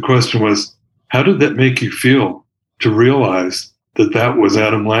time the question was, how did that make you feel to realize that was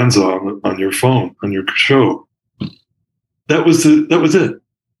Adam Lanza on your phone, on your show? That was it.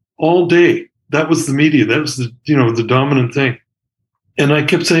 All day. That was the media. That was the dominant thing. And I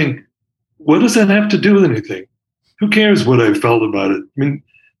kept saying, what does that have to do with anything? Who cares what I felt about it? I mean,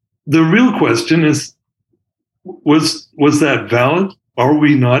 the real question is, was that valid? Are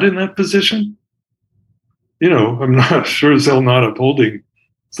we not in that position? I'm not sure as hell not upholding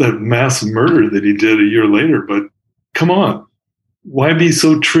that mass murder that he did a year later, but come on. Why be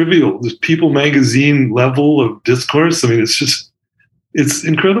so trivial? This People magazine level of discourse? I mean, it's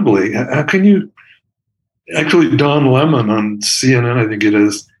incredibly. How can you? Actually, Don Lemon on CNN, I think it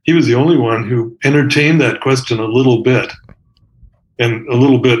is, he was the only one who entertained that question a little bit, and a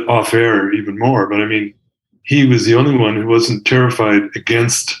little bit off air even more. But I mean, he was the only one who wasn't terrified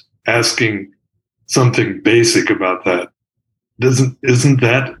against asking something basic about that. Isn't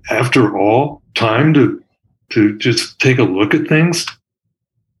that, after all, time to just take a look at things?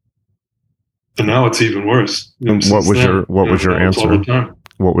 And now it's even worse. What was your answer?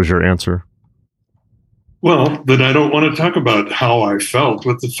 What was your answer? Well, that I don't want to talk about how I felt.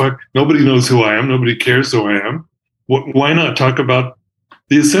 What the fuck? Nobody knows who I am. Nobody cares who I am. Why not talk about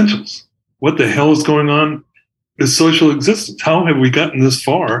the essentials? What the hell is going on with social existence? How have we gotten this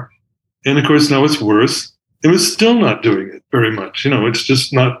far? And of course, now it's worse. It was still not doing it very much. It's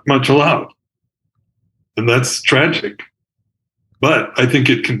just not much allowed. And that's tragic. But I think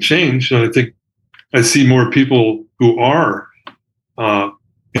it can change. And I think I see more people who are,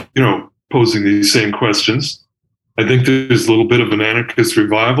 posing these same questions. I think there's a little bit of an anarchist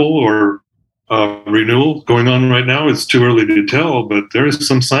revival or renewal going on right now. It's too early to tell, but there is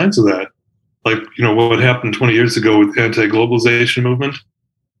some signs of that. Like, what happened 20 years ago with anti-globalization movement,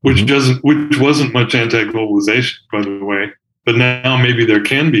 which wasn't much anti-globalization, by the way. But now maybe there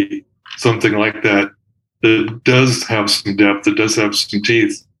can be something like that does have some depth, that does have some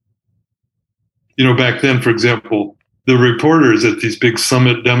teeth. Back then, for example, the reporters at these big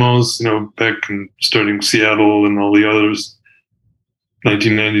summit demos, back in starting Seattle and all the others,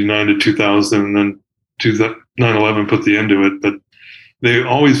 1999 to 2000, and then 9/11 put the end to it. But they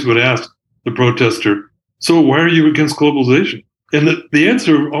always would ask the protester, so why are you against globalization? And the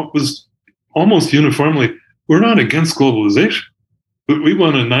answer was almost uniformly, we're not against globalization, but we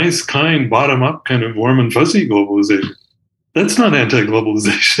want a nice, kind, bottom-up kind of warm and fuzzy globalization. That's not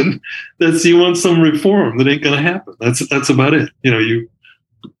anti-globalization. That's, you want some reform that ain't going to happen. That's about it.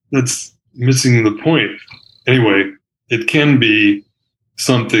 That's missing the point. Anyway, it can be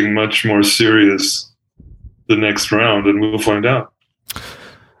something much more serious the next round, and we'll find out.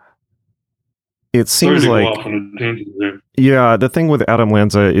 It seems like, yeah, the thing with Adam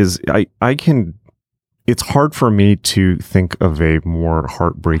Lanza is it's hard for me to think of a more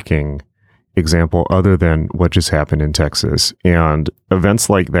heartbreaking example other than what just happened in Texas. And events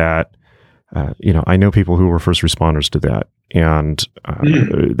like that, I know people who were first responders to that, and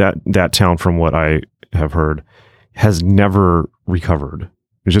that town, from what I have heard, has never recovered.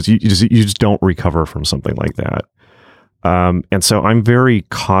 It's just you just don't recover from something like that. And so I'm very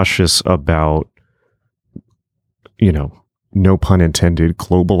cautious about, no pun intended,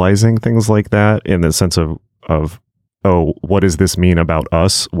 globalizing things like that, in the sense of, oh, what does this mean about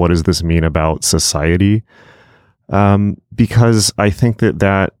us? What does this mean about society? Because I think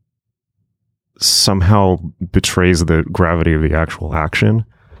that somehow betrays the gravity of the actual action.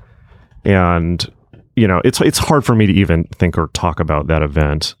 And, it's hard for me to even think or talk about that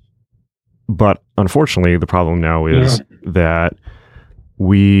event. But unfortunately, the problem now is that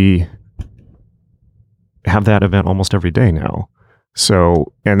we have that event almost every day now.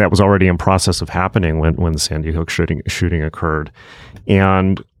 So, and that was already in process of happening when the Sandy Hook shooting occurred.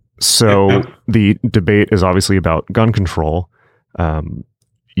 And so the debate is obviously about gun control.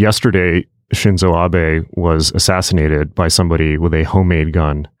 Yesterday, Shinzo Abe was assassinated by somebody with a homemade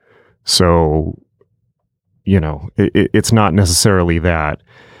gun. So, it's not necessarily that,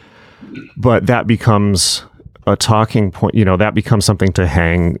 but that becomes a talking point, that becomes something to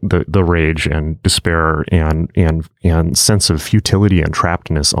hang the rage and despair and sense of futility and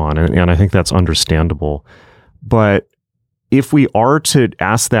trappedness on. And I think that's understandable. But if we are to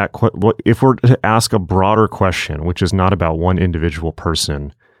ask if we're to ask a broader question, which is not about one individual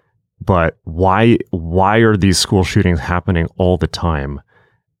person, but why are these school shootings happening all the time?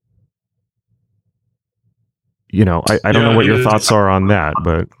 I don't know what your thoughts are on that,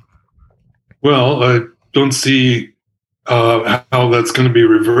 but. Well, I don't see how that's going to be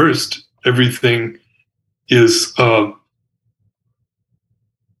reversed. Everything is the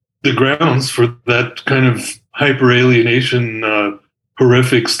grounds for that kind of hyper alienation,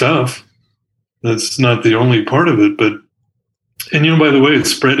 horrific stuff. That's not the only part of it, and by the way,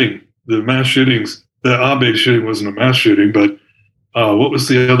 it's spreading. The mass shootings, the Abe shooting wasn't a mass shooting, but what was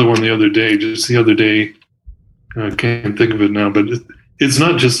the other one the other day? Just the other day, I can't think of it now, but it's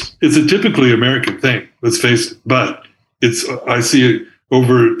not just, it's a typically American thing, let's face it, but I see it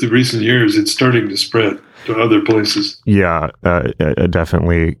over the recent years, it's starting to spread to other places. Yeah,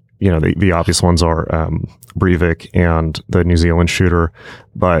 definitely. The obvious ones are Breivik and the New Zealand shooter,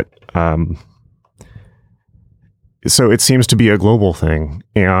 but so it seems to be a global thing,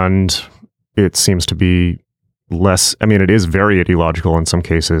 and it seems to be less, it is very ideological in some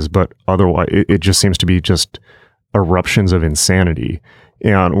cases, but otherwise it just seems to be just eruptions of insanity.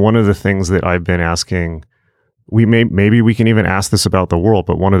 And one of the things that I've been asking, maybe we can even ask this about the world,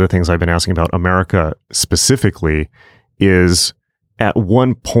 but one of the things I've been asking about America specifically is at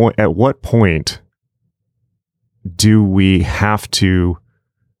what point do we have to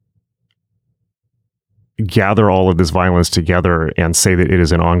gather all of this violence together and say that it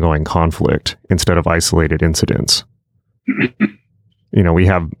is an ongoing conflict instead of isolated incidents? We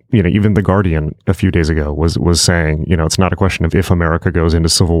have, even The Guardian a few days ago was saying, it's not a question of if America goes into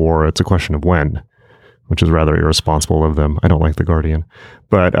civil war, it's a question of when, which is rather irresponsible of them. I don't like The Guardian,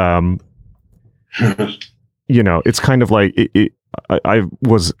 but, it's kind of like, I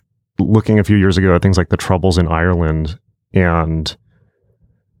was looking a few years ago at things like the Troubles in Ireland, and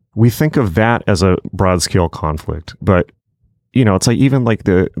we think of that as a broad scale conflict, but, it's like, even like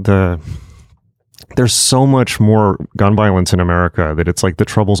there's so much more gun violence in America that it's like the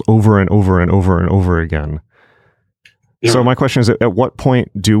Troubles over and over and over and over again. Yeah. So my question is, at what point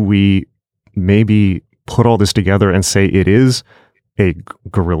do we maybe put all this together and say it is a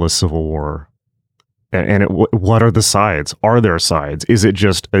guerrilla civil war? And what are the sides? Are there sides? Is it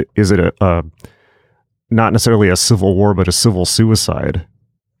just, is it a not necessarily a civil war, but a civil suicide?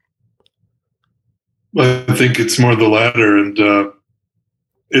 Well, I think it's more the latter, and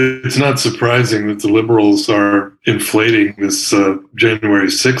it's not surprising that the liberals are inflating this January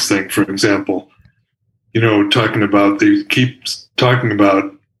 6th thing, for example. They keep talking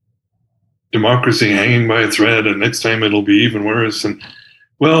about democracy hanging by a thread, and next time it'll be even worse. And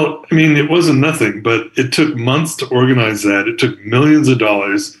well, it wasn't nothing, but it took months to organize that. It took millions of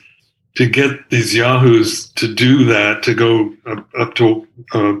dollars to get these yahoos to do that, to go up to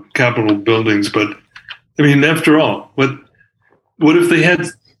Capitol buildings. But after all, what if they had?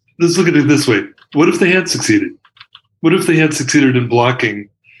 Let's look at it this way. What if they had succeeded? What if they had succeeded in blocking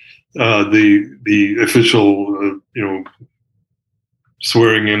the official,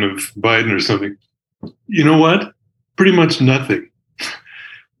 swearing in of Biden or something? You know what? Pretty much nothing.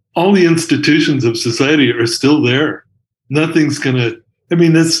 All the institutions of society are still there. Nothing's going to,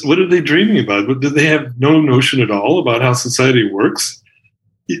 what are they dreaming about? Do they have no notion at all about how society works?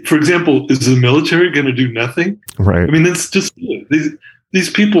 For example, is the military going to do nothing? Right. That's just, these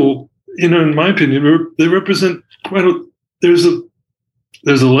people, in my opinion, they represent there's a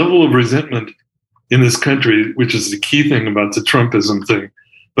level of resentment in this country, which is the key thing about the Trumpism thing.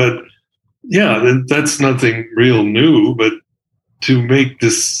 But yeah, that's nothing real new, but to make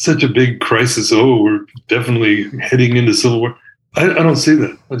this such a big crisis, we're definitely heading into civil war. I don't see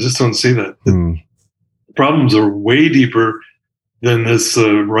that. I just don't see that. The problems are way deeper than this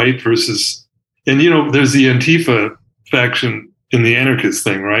right versus, and there's the Antifa faction in the anarchist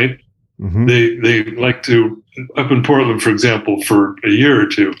thing, right? Mm-hmm. They like to, up in Portland, for example, for a year or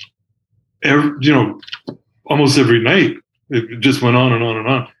two, almost every night, it just went on and on and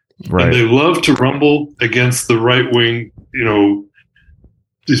on. Right. And they love to rumble against the right wing,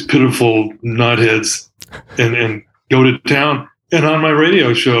 these pitiful knotheads, and go to town. And on my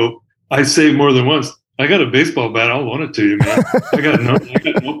radio show, I say more than once, I got a baseball bat. I'll loan it to you, man. I got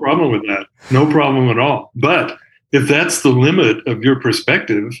no problem with that. No problem at all. But if that's the limit of your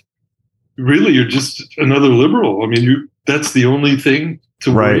perspective, really, you're just another liberal. That's the only thing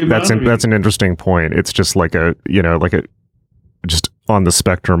to worry about. That's an interesting point. It's just like just on the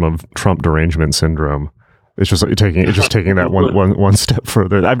spectrum of Trump derangement syndrome. It's just taking that one step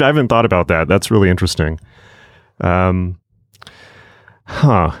further. I haven't thought about that. That's really interesting. Well,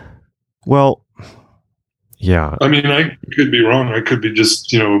 yeah. I mean, I could be wrong. I could be just,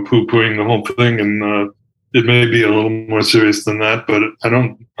 poo-pooing the whole thing, and it may be a little more serious than that, but I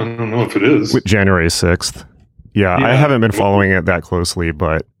don't know if it is. With January 6th. Yeah, I haven't been following it that closely,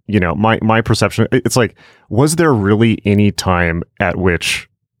 but my perception, it's like, was there really any time at which,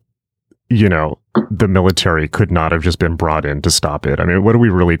 the military could not have just been brought in to stop it? I mean, what are we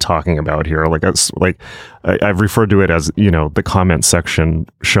really talking about here? I've referred to it as, the comment section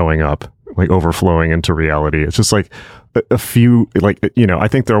showing up, like overflowing into reality. It's just like a few, I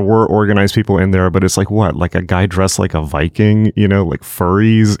think there were organized people in there, but it's like, what, like a guy dressed like a Viking, like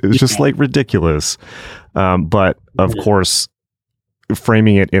furries. It's just like ridiculous. But of course,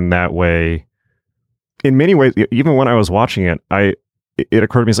 framing it in that way, in many ways, even when I was watching it, it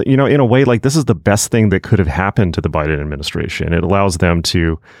occurred to me, it's like, in a way, like, this is the best thing that could have happened to the Biden administration. It allows them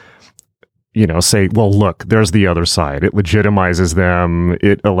to, say, well, look, there's the other side. It legitimizes them.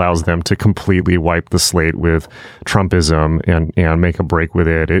 It allows them to completely wipe the slate with Trumpism and make a break with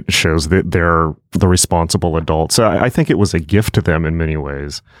it. It shows that they're the responsible adults. So I think it was a gift to them in many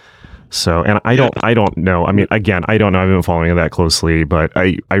ways. So, and I don't know. I mean, again, I don't know. I've been following it that closely, but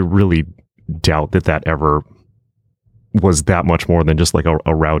I really doubt that ever was that much more than just like a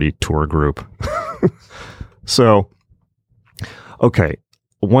rowdy tour group. So, okay.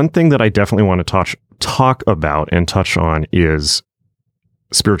 One thing that I definitely want to talk about and touch on is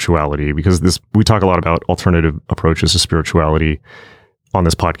spirituality, because we talk a lot about alternative approaches to spirituality on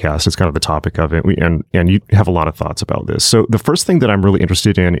this podcast. It's kind of the topic of it. And you have a lot of thoughts about this. So the first thing that I'm really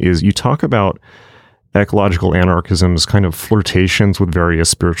interested in is you talk about ecological anarchism's kind of flirtations with various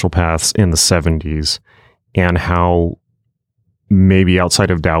spiritual paths in the 70s, and how maybe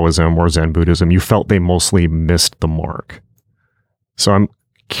outside of Taoism or Zen Buddhism, you felt they mostly missed the mark. So I'm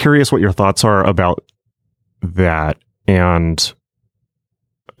curious what your thoughts are about that. And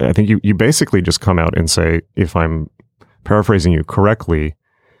I think you basically just come out and say, if I'm paraphrasing you correctly,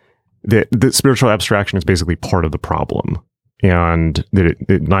 that spiritual abstraction is basically part of the problem, and that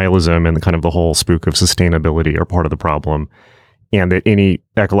nihilism and the whole spook of sustainability are part of the problem, and that any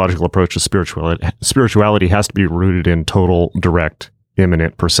ecological approach to spirituality has to be rooted in total, direct,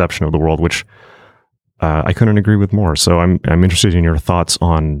 immanent perception of the world, which I couldn't agree with more. So I'm interested in your thoughts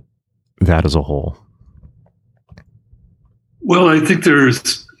on that as a whole. Well, I think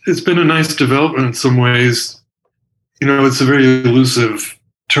it's been a nice development in some ways. It's a very elusive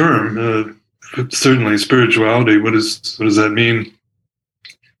term. Certainly, spirituality. What does that mean?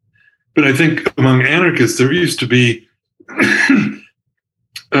 But I think among anarchists, there used to be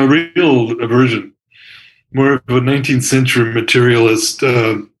a real aversion, more of a 19th century materialist.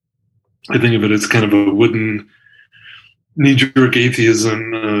 I think of it as kind of a wooden, knee-jerk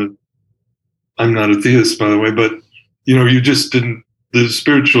atheism. I'm not a theist, by the way, but you just didn't. The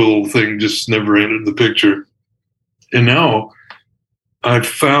spiritual thing just never entered the picture. And now I've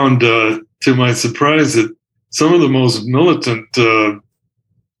found, to my surprise, that some of the most militant,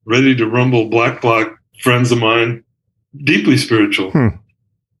 ready to rumble black bloc friends of mine, deeply spiritual.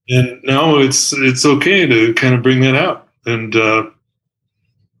 And now it's okay to kind of bring that out. And,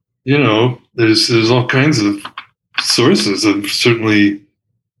 there's all kinds of sources of certainly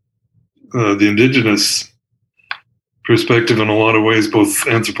the indigenous perspective in a lot of ways, both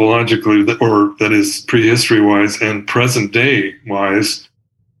anthropologically, or that is prehistory-wise, and present-day-wise.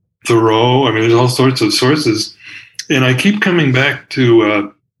 Thoreau, I mean, there's all sorts of sources. And I keep coming back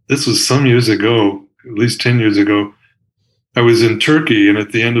to, this was some years ago, at least 10 years ago. I was in Turkey, and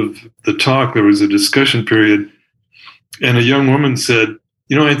at the end of the talk, there was a discussion period, and a young woman said,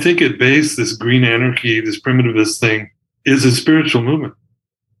 I think at base, this green anarchy, this primitivist thing, is a spiritual movement.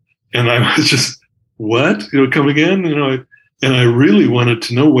 And I was just, what? Come again? And I really wanted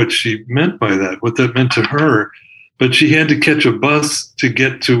to know what she meant by that, what that meant to her. But she had to catch a bus to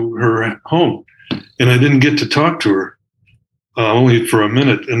get to her home. And I didn't get to talk to her, only for a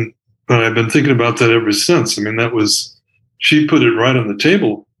minute. But I've been thinking about that ever since. I mean, she put it right on the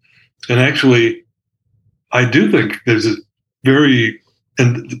table. And actually, I do think there's a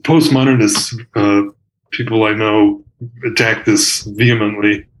and the postmodernists, people I know, attack this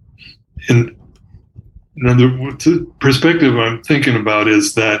vehemently. And the perspective I'm thinking about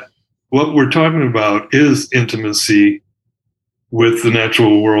is that what we're talking about is intimacy with the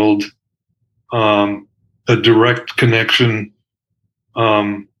natural world, a direct connection,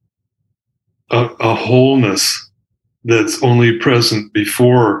 a wholeness that's only present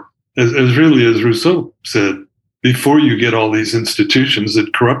before, as Rousseau said, before you get all these institutions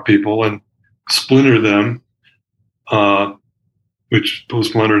that corrupt people and splinter them which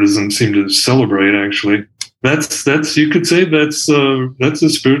postmodernism seemed to celebrate. Actually, that's you could say that's a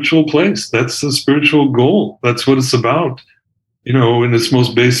spiritual place. That's a spiritual goal. That's what it's about. In its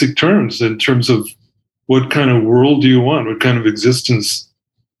most basic terms, in terms of what kind of world do you want? What kind of existence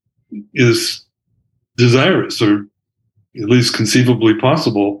is desirous, or at least conceivably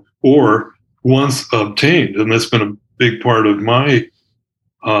possible, or once obtained? And that's been a big part of my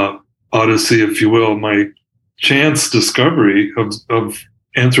odyssey, if you will, my chance discovery of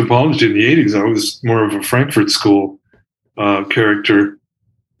anthropology in the 80s. I was more of a Frankfurt School character,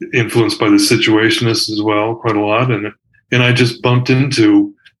 influenced by the Situationists as well, quite a lot. And I just bumped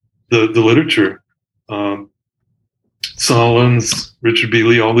into the literature. Solons, Richard B.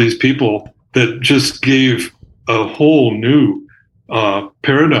 Lee, all these people that just gave a whole new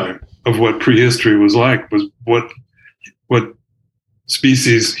paradigm of what prehistory was like, was what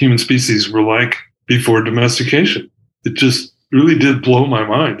human species were like before domestication. It just really did blow my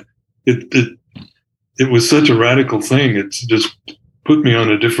mind. It was such a radical thing. It just put me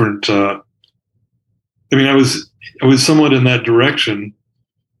on a different. I was somewhat in that direction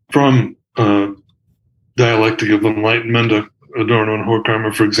from Dialectic of Enlightenment, Adorno and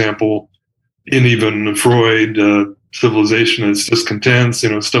Horkheimer, for example, and even Freud, Civilization and its Discontents,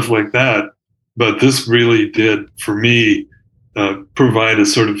 stuff like that. But this really did, for me, provide a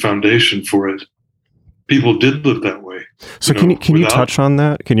sort of foundation for it. People did live that way. So can you touch on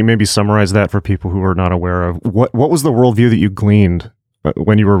that? Can you maybe summarize that for people who are not aware of what was the worldview that you gleaned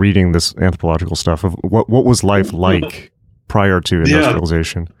when you were reading this anthropological stuff? Of what was life like prior to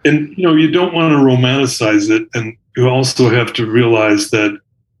industrialization? Yeah. And you don't want to romanticize it, and you also have to realize that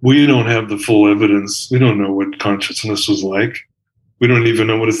we don't have the full evidence. We don't know what consciousness was like. We don't even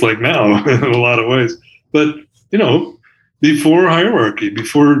know what it's like now in a lot of ways. But before hierarchy,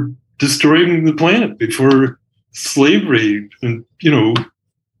 before destroying the planet, before slavery, and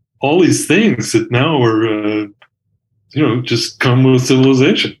all these things that now are just come with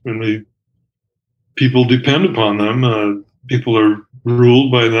civilization, and people depend upon them. People are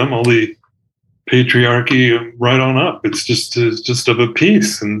ruled by them. All the patriarchy right on up. It's just of a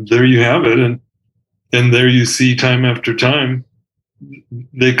piece, and there you have it. And there you see time after time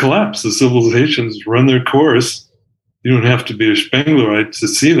they collapse. The civilizations run their course. You don't have to be a Spenglerite to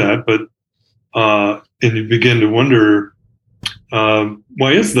see that, but and you begin to wonder,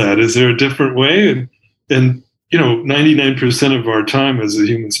 why is that? Is there a different way? And 99% of our time as a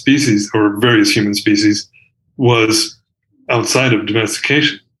human species, or various human species, was outside of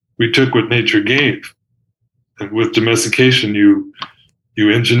domestication. We took what nature gave, and with domestication, you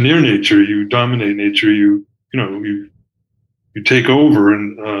engineer nature, you dominate nature, you take over,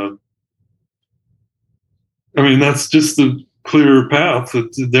 and that's just the clear path.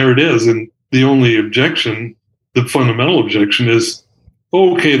 There it is, and the only objection, the fundamental objection, is,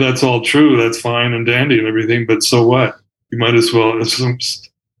 okay, that's all true, that's fine and dandy and everything, but so what? You might as well, as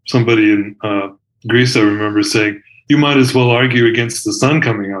somebody in Greece, I remember saying, you might as well argue against the sun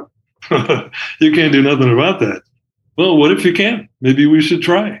coming up. You can't do nothing about that. Well, what if you can? Maybe we should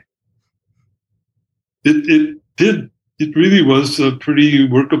try. It really was a pretty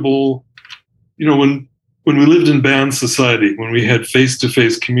workable, when we lived in band society, when we had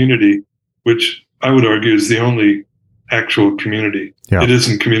face-to-face community, which I would argue is the only actual community. Yeah. It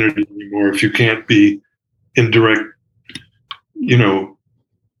isn't community anymore if you can't be in direct,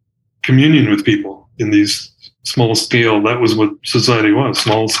 communion with people in these small scale. That was what society was,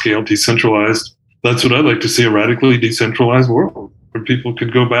 small scale, decentralized. That's what I'd like to see, a radically decentralized world where people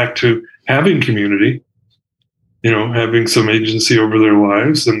could go back to having community, having some agency over their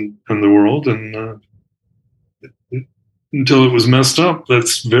lives and the world. And until it was messed up,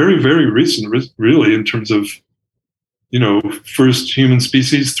 that's very, very recent, really, in terms of, first human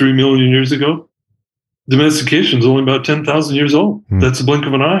species 3 million years ago. Domestication is only about 10,000 years old. That's a blink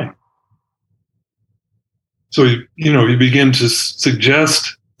of an eye. So, you begin to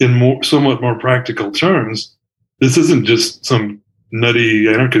suggest in somewhat more practical terms, this isn't just some nutty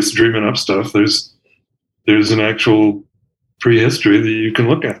anarchist dreaming up stuff. There's an actual prehistory that you can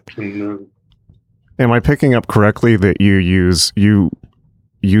look at. And, am I picking up correctly that you use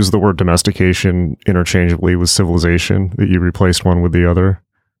the word domestication interchangeably with civilization, that you replaced one with the other?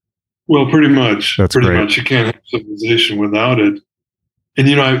 Well, pretty much. That's pretty great. much. You can't have civilization without it. And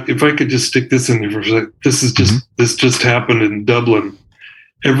if I could just stick this in there for a second, this just happened in Dublin.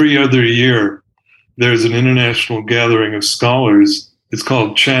 Every other year, there's an international gathering of scholars. It's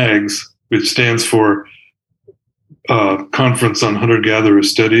called CHAGS, which stands for Conference on Hunter-Gatherer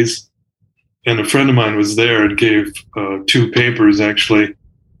Studies. And a friend of mine was there and gave 2 papers, actually.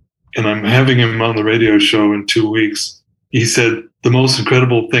 and I'm having him on the radio show in 2 weeks. He said the most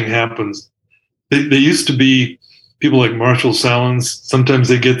incredible thing happens. They used to be people like Marshall Salins. Sometimes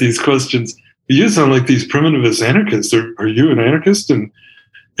they get these questions. You sound like these primitivist anarchists. Are you an anarchist? And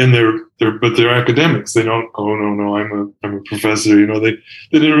they're academics. They don't. Oh no, I'm a professor. You know, they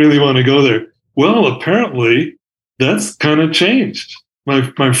didn't really want to go there. Well, apparently that's kind of changed.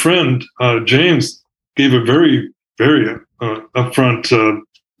 My friend James gave a very upfront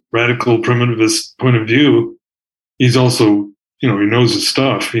radical primitivist point of view. He's also, he knows his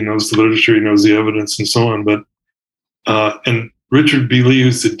stuff. He knows the literature. He knows the evidence, and so on. But and Richard B. Lee,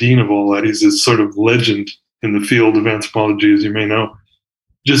 who's the dean of all that, he's this sort of legend in the field of anthropology, as you may know.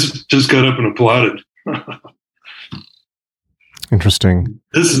 Just got up and applauded. Interesting.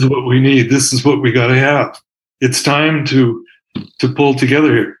 This is what we need. This is what we got to have. It's time to pull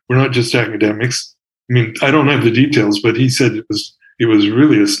together here. We're not just academics. I mean, I don't have the details, but he said it was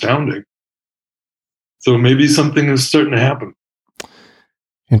really astounding. So maybe something is starting to happen.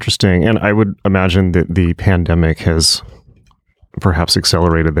 Interesting. And I would imagine that the pandemic has perhaps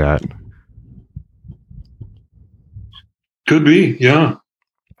accelerated that. Could be, yeah.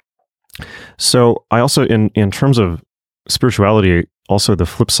 So I also, in terms of spirituality, also the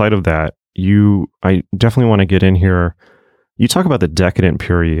flip side of that, I definitely want to get in here. You talk about the decadent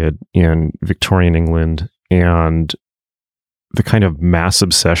period in Victorian England and the kind of mass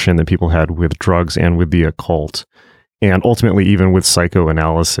obsession that people had with drugs and with the occult, and ultimately even with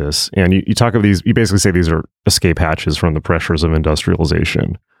psychoanalysis. And you talk of these, you basically say these are escape hatches from the pressures of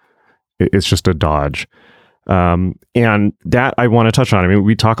industrialization. It's just a dodge. And that I want to touch on. I mean,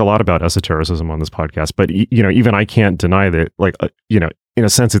 we talk a lot about esotericism on this podcast, but even I can't deny that, in a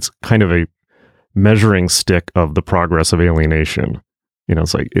sense, it's kind of a measuring stick of the progress of alienation.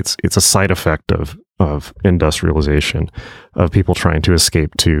 It's like, it's a side effect of industrialization, of people trying to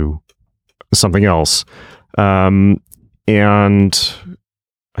escape to something else. And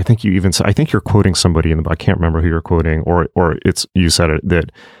I think I think you're quoting somebody I can't remember who you're quoting, or you said it,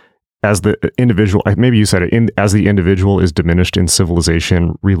 that as the individual, maybe you said it, as the individual is diminished in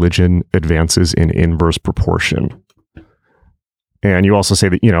civilization, religion advances in inverse proportion. And you also say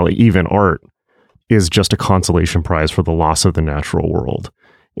that, even art is just a consolation prize for the loss of the natural world,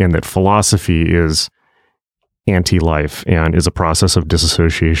 and that philosophy is anti-life and is a process of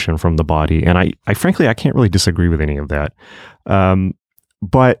disassociation from the body. And I frankly, I can't really disagree with any of that.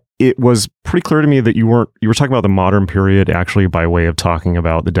 But it was pretty clear to me that you were talking about the modern period actually by way of talking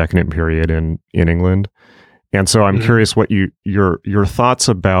about the decadent period in England. And so I'm curious what your thoughts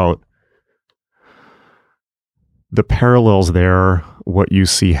about the parallels there, what you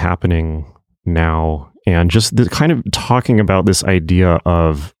see happening now, and just the kind of talking about this idea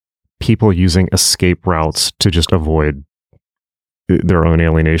of people using escape routes to just avoid their own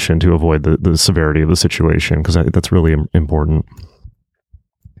alienation, to avoid the severity of the situation, because that's really important.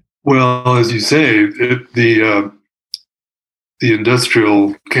 Well, as you say, the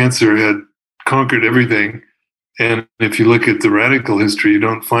industrial cancer had conquered everything. And if you look at the radical history, you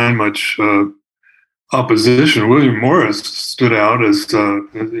don't find much opposition. William Morris stood out as a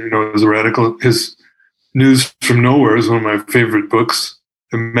radical. His News from Nowhere is one of my favorite books,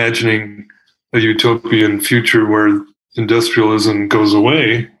 imagining a utopian future where industrialism goes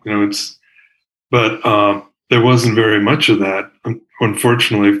away. But there wasn't very much of that,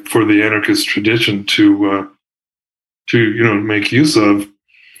 unfortunately, for the anarchist tradition to make use of.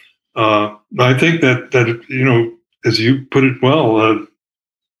 I think that as you put it well,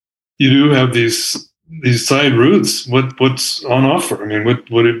 you do have these side routes. What's on offer? I mean,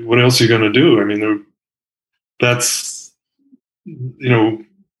 what else are you going to do? I mean, that's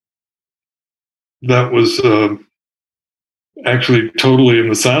that was actually totally in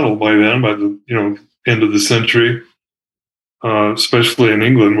the saddle by then, by the end of the century, especially in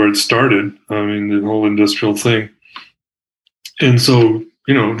England where it started. I mean, the whole industrial thing. And so,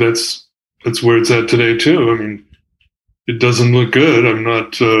 that's where it's at today too. I mean, it doesn't look good. I'm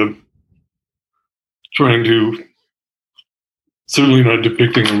not certainly not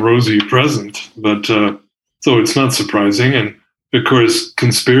depicting a rosy present, but so it's not surprising. And of course,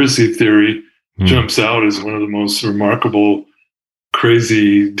 conspiracy theory jumps out as one of the most remarkable,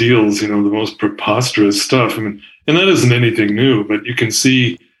 crazy deals, the most preposterous stuff. I mean, and that isn't anything new, but you can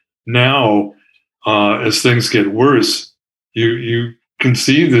see now, as things get worse, you can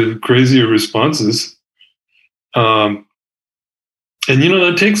see the crazier responses. And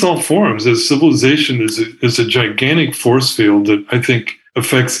that takes all forms. As civilization is a gigantic force field that I think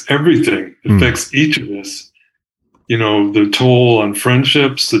affects everything. It affects each of us. The toll on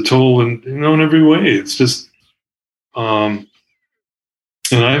friendships, the toll in every way. It's just,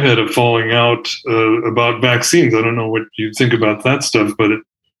 and I've had a falling out about vaccines. I don't know what you think about that stuff, but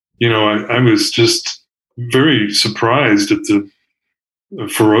I was just very surprised at the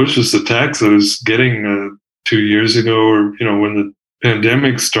ferocious attacks I was getting 2 years ago, or when the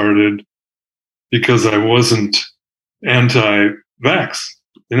pandemic started, because I wasn't anti-vax.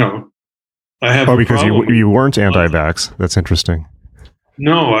 I have because you weren't anti-vax. That's interesting.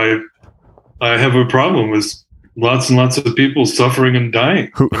 No, I have a problem with lots and lots of people suffering and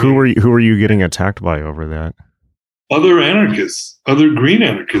dying. Who are you getting attacked by over that? Other anarchists, other green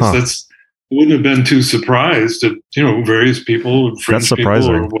anarchists. Wouldn't have been too surprised at various people, That's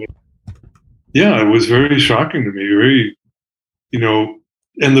surprising. Yeah, it was very shocking to me. Very,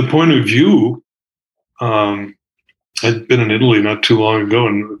 and the point of view. I'd been in Italy not too long ago,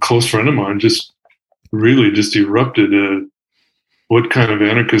 and a close friend of mine just erupted. What kind of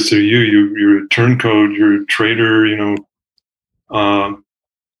anarchist are you? You're a turncoat. You're a traitor. In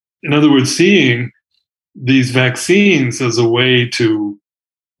other words, seeing these vaccines as a way to,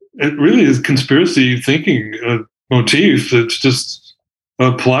 it really is conspiracy thinking motif. It's just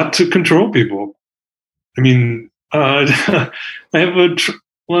a plot to control people. I mean, I have a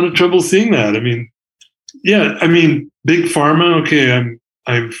lot of trouble seeing that. I mean, yeah, I mean, big pharma. Okay,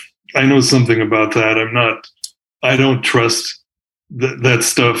 I know something about that. I don't trust that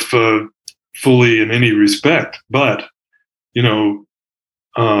stuff fully in any respect. But it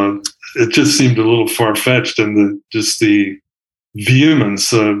just seemed a little far fetched, and the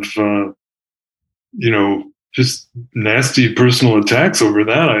vehemence of just nasty personal attacks over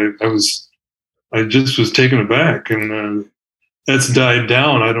that. I just was taken aback, and that's died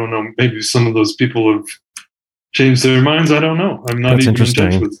down. I don't know. Maybe some of those people have changed their minds. I don't know. I'm not That's even interesting.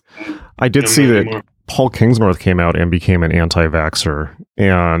 in touch with I did see that Paul Kingsnorth came out and became an anti-vaxxer,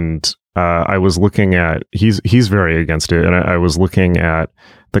 and I was looking at he's very against it, and I was looking at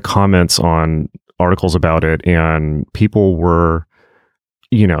the comments on articles about it, and people were,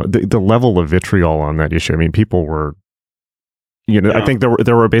 the level of vitriol on that issue. I mean, people were. I think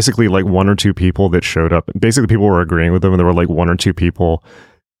there were basically like one or two people that showed up. Basically, people were agreeing with them, and there were like one or two people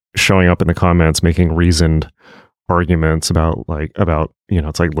showing up in the comments making reasoned arguments about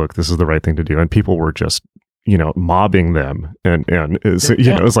it's like, look, this is the right thing to do, and people were just mobbing them, and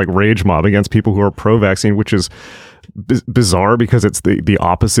it's like rage mob against people who are pro-vaccine, which is bizarre because it's the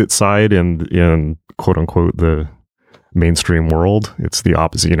opposite side in quote unquote the mainstream world. It's the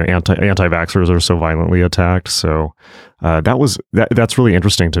opposite. Anti-vaxxers are so violently attacked. So that's really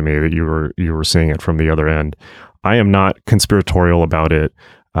interesting to me that you were seeing it from the other end. I am not conspiratorial about it.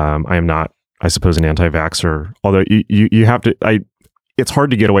 I am not, I suppose, an anti-vaxxer. Although you have to. It's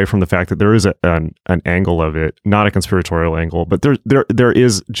hard to get away from the fact that there is an angle of it, not a conspiratorial angle, but there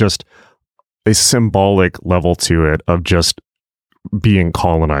is just a symbolic level to it of just being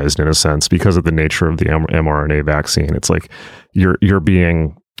colonized in a sense because of the nature of the mRNA vaccine. It's like your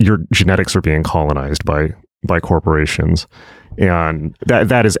genetics are being colonized by corporations, and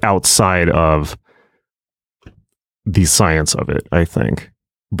that is outside of the science of it, I think.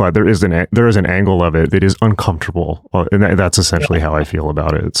 But there is an angle of it that is uncomfortable, and that's essentially how I feel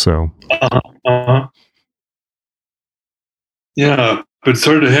about it. So, yeah, but it's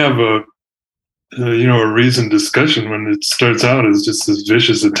hard to have a reasoned discussion when it starts out as just this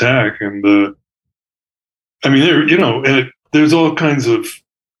vicious attack. And I mean, there's all kinds of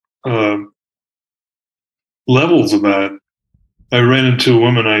levels of that. I ran into a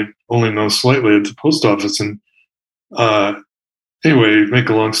woman I only know slightly at the post office, and anyway, make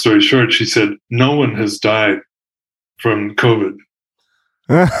a long story short, she said, no one has died from COVID.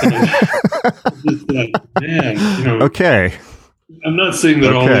 Man, okay. I'm not saying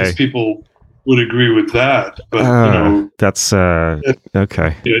that all these people would agree with that, but that's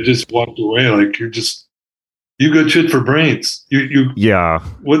okay. I just walked away like you got shit for brains. Yeah.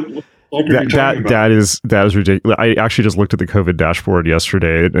 What that is ridiculous. I actually just looked at the COVID dashboard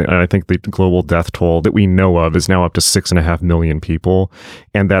yesterday, and I think the global death toll that we know of is now up to 6.5 million people,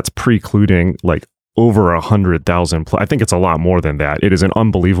 and that's precluding like over 100,000. I think it's a lot more than that. It is an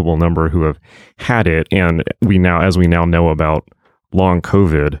unbelievable number who have had it, and as we now know about long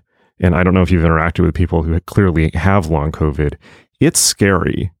COVID. And I don't know if you've interacted with people who clearly have long COVID. It's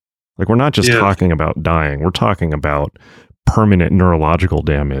scary. Like, we're not just talking about dying. We're talking about permanent neurological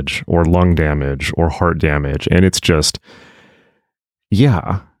damage or lung damage or heart damage. And it's just,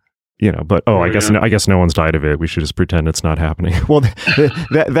 but I guess no one's died of it. We should just pretend it's not happening. Well,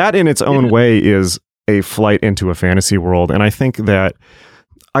 that in its own way is a flight into a fantasy world. And I think that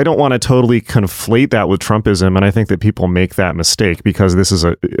I don't want to totally conflate that with Trumpism, and I think that people make that mistake because this is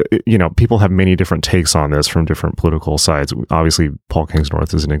people have many different takes on this from different political sides. Obviously, Paul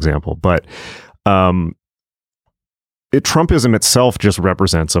Kingsnorth is an example, but Trumpism itself just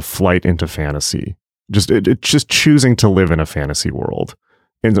represents a flight into fantasy, just choosing to live in a fantasy world,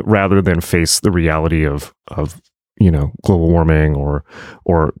 and rather than face the reality of global warming or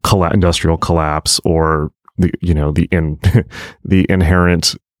industrial collapse or the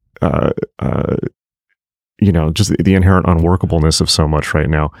inherent just the inherent unworkableness of so much right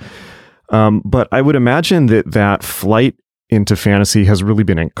now. But I would imagine that flight into fantasy has really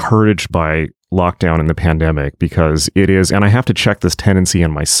been encouraged by lockdown and the pandemic, because it is, and I have to check this tendency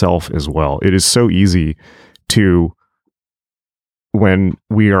in myself as well. It is so easy to, when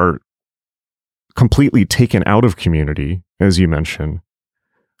we are completely taken out of community, as you mentioned,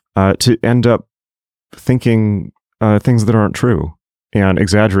 to end up thinking things that aren't true and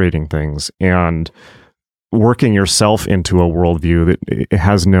exaggerating things and working yourself into a worldview that it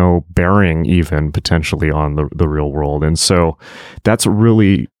has no bearing even potentially on the real world. And so that's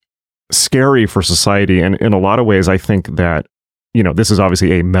really scary for society. And in a lot of ways, I think that, this is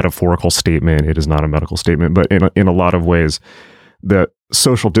obviously a metaphorical statement. It is not a medical statement, but in a lot of ways, the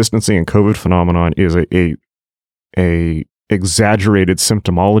social distancing and COVID phenomenon is a exaggerated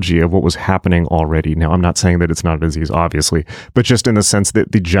symptomology of what was happening already. Now, I'm not saying that it's not a disease, obviously, but just in the sense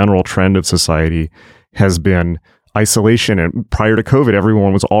that the general trend of society has been isolation. And prior to COVID,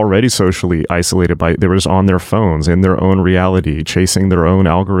 everyone was already socially isolated they were just on their phones in their own reality, chasing their own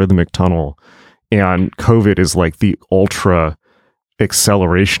algorithmic tunnel. And COVID is like the ultra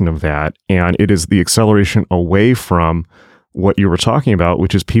acceleration of that. And it is the acceleration away from what you were talking about,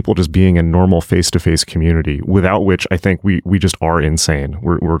 which is people just being in normal face-to-face community, without which I think we just are insane.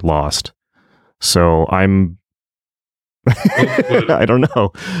 We're lost. So I'm, I don't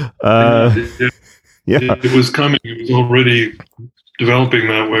know. Yeah, it was coming. It was already developing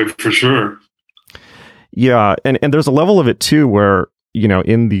that way for sure. Yeah, and there's a level of it too, where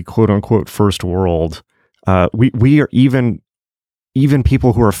in the quote unquote first world, we are even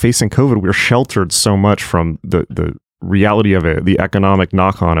people who are facing COVID, we're sheltered so much from the reality of it, the economic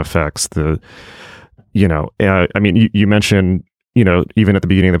knock-on effects, you mentioned, even at the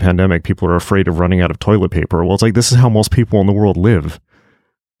beginning of the pandemic, people are afraid of running out of toilet paper. Well, it's like, this is how most people in the world live.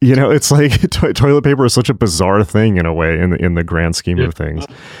 It's like toilet paper is such a bizarre thing in a way in the grand scheme of things.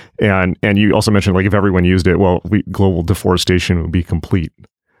 And you also mentioned, like, if everyone used it, well, global deforestation would be complete.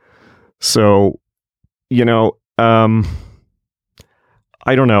 So, I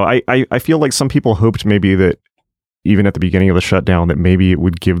don't know. I feel like some people hoped maybe that even at the beginning of the shutdown, that maybe it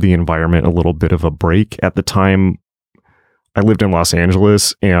would give the environment a little bit of a break. At the time, I lived in Los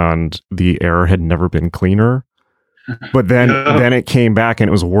Angeles and the air had never been cleaner. But then it came back and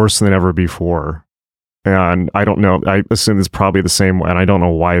it was worse than ever before. And I don't know. I assume it's probably the same, and I don't know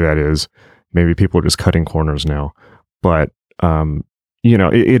why that is. Maybe people are just cutting corners now. But,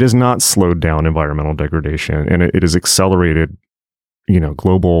 it has not slowed down environmental degradation, and it has accelerated,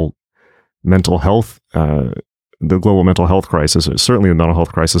 global mental health, the global mental health crisis, certainly the mental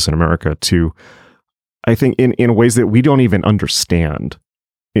health crisis in America, to, I think, in ways that we don't even understand.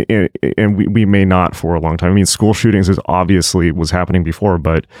 And we may not for a long time. I mean, school shootings was happening before,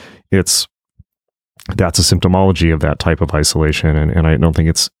 but that's a symptomology of that type of isolation. And I don't think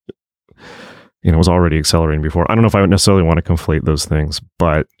it was already accelerating before. I don't know if I would necessarily want to conflate those things,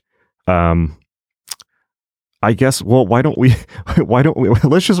 but I guess, well, why don't we,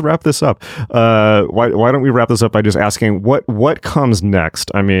 let's just wrap this up. Why don't we wrap this up by just asking what comes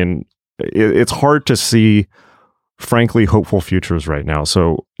next? I mean, it's hard to see, frankly, hopeful futures right now.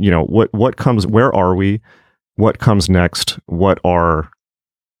 So, what comes, where are we? What comes next? What are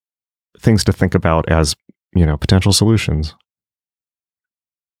things to think about as, potential solutions?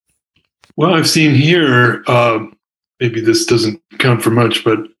 Well, I've seen here, maybe this doesn't count for much,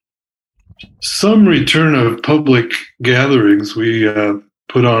 but some return of public gatherings. We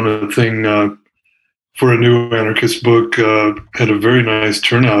put on a thing for a new anarchist book, had a very nice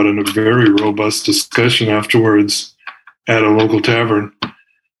turnout and a very robust discussion afterwards at a local tavern,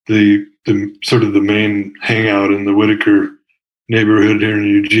 the sort of the main hangout in the Whitaker neighborhood here in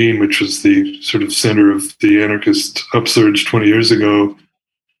Eugene, which was the sort of center of the anarchist upsurge 20 years ago.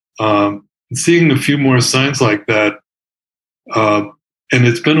 Seeing a few more signs like that, and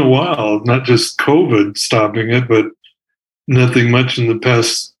it's been a while, not just COVID stopping it, but nothing much in the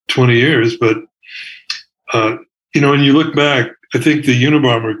past 20 years. But, when you look back, I think the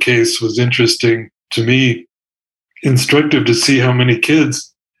Unabomber case was interesting to me, instructive to see how many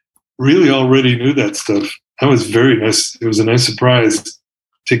kids really already knew that stuff. That was very nice. It was a nice surprise.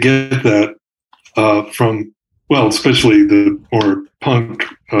 to get that from, well, especially the more punk,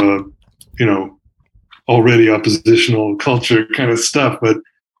 already oppositional culture kind of stuff, but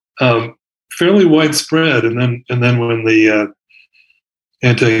fairly widespread. And then when the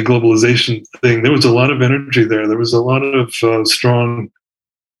anti-globalization thing, there was a lot of energy there. There was a lot of strong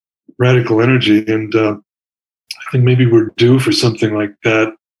radical energy, and I think maybe we're due for something like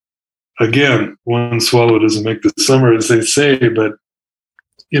that. Again, one swallow doesn't make the summer, as they say, but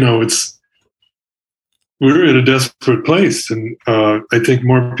we're in a desperate place, and I think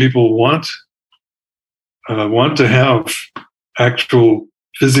more people want to have actual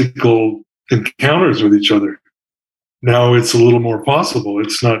physical encounters with each other. Now it's a little more possible.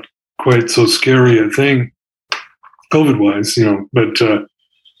 It's not quite so scary a thing, COVID-wise, but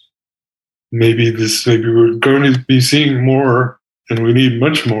maybe we're going to be seeing more, and we need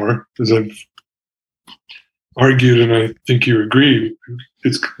much more, as I've argued, and I think you agree.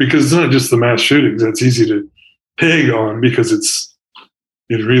 It's because it's not just the mass shootings. That's easy to peg on because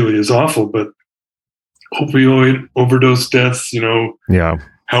it really is awful. But opioid overdose deaths,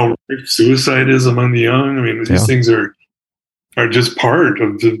 how suicide is among the young. I mean, these things are just part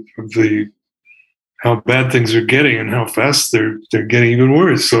of the how bad things are getting and how fast they're getting even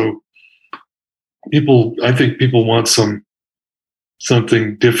worse. So I think people want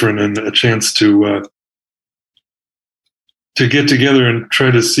something different and a chance to get together and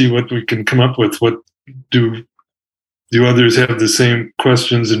try to see what we can come up with. What do others have the same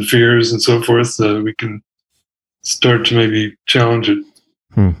questions and fears and so forth? We can start to maybe challenge it.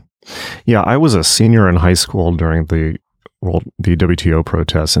 Yeah, I was a senior in high school during the WTO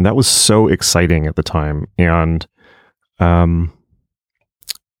protests, and that was so exciting at the time. And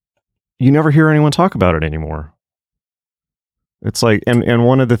you never hear anyone talk about it anymore. It's like, and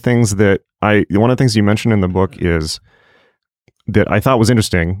one of the things you mentioned in the book is that I thought was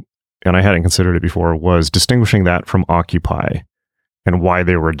interesting, and I hadn't considered it before, was distinguishing that from Occupy and why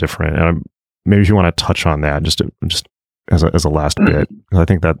they were different. And maybe if you want to touch on that, just as a last bit, I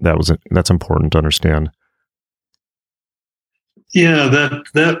think that's important to understand. Yeah,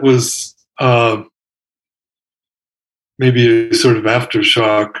 that was maybe a sort of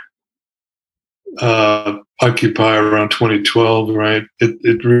aftershock. Occupy around 2012, right?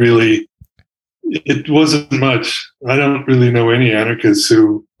 It wasn't much. I don't really know any anarchists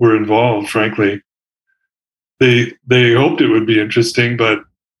who were involved, frankly. They hoped it would be interesting, but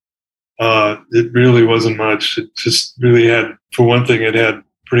it really wasn't much. It just really had, for one thing, it had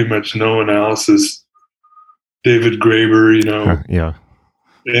pretty much no analysis. David Graeber, yeah.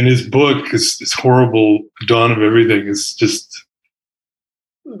 And his book is horrible. Dawn of Everything is just,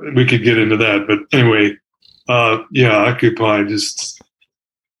 we could get into that. But anyway, Occupy just,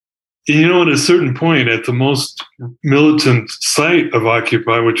 at a certain point, at the most militant site of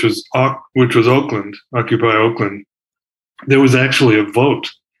Occupy, which was Oakland, Occupy Oakland, there was actually a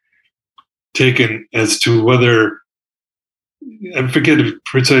vote taken as to whether, I forget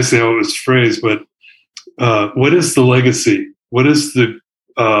precisely how it was phrased, but what is the legacy? What is the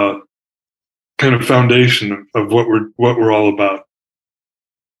kind of foundation of what we're all about?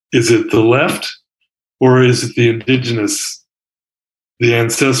 Is it the left, or is it the indigenous, the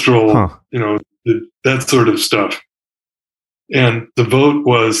ancestral, that sort of stuff? And the vote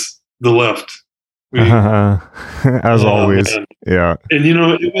was the left. As always. Yeah. And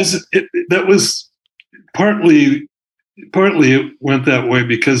that was partly it went that way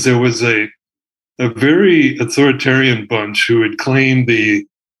because there was a very authoritarian bunch who had claimed the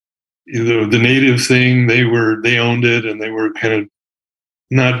native thing. They owned it, and they were kind of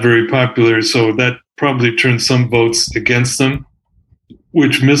not very popular. So that probably turned some votes against them,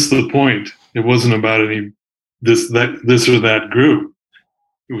 which missed the point. It wasn't about any this or that group.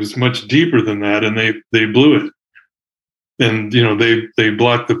 It was much deeper than that, and they blew it. And they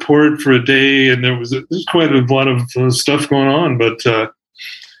blocked the port for a day, and there was quite a lot of stuff going on, but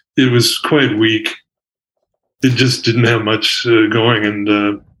it was quite weak. It just didn't have much going,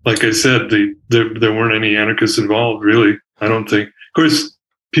 and like I said, there weren't any anarchists involved, really. I don't think. Of course,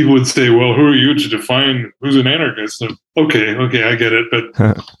 people would say, "Well, who are you to define who's an anarchist?" Okay, I get it, but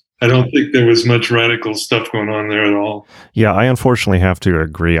I don't think there was much radical stuff going on there at all. Yeah, I unfortunately have to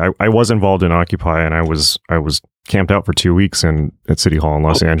agree. I was involved in Occupy, and I was camped out for 2 weeks at City Hall in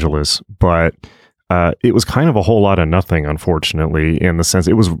Los Angeles, but it was kind of a whole lot of nothing, unfortunately, in the sense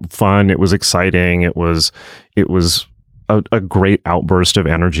it was fun, it was exciting, it was a great outburst of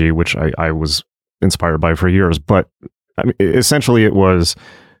energy, which I was inspired by for years. But I mean, essentially, it was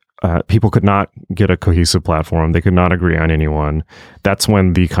people could not get a cohesive platform. They could not agree on anyone. That's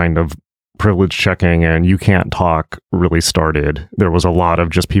when the kind of privilege checking and you can't talk really started, there was a lot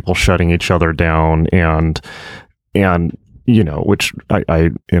of just people shutting each other down and which I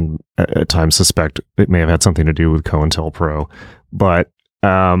at times suspect it may have had something to do with COINTELPRO, but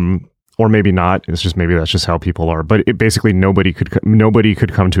or maybe not. It's just maybe that's just how people are. But it basically nobody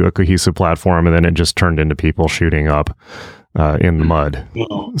could come to a cohesive platform, and then it just turned into people shooting up in the mud.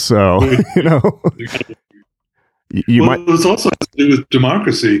 Well, so it was also has to do with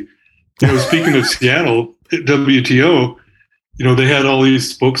democracy. Speaking of Seattle, WTO, they had all these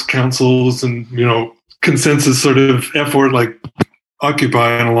spokes councils and consensus sort of effort like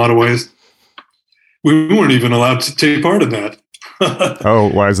Occupy in a lot of ways. We weren't even allowed to take part in that. Oh,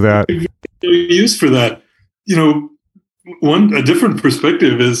 why is that? Used for that. A different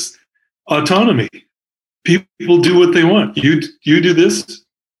perspective is autonomy. People do what they want. You do this.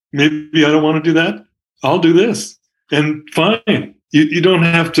 Maybe I don't want to do that. I'll do this. And fine. You don't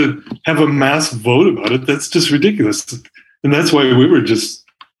have to have a mass vote about it. That's just ridiculous. And that's why they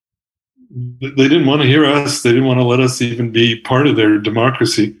didn't want to hear us. They didn't want to let us even be part of their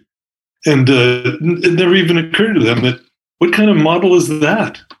democracy. And it never even occurred to them that what kind of model is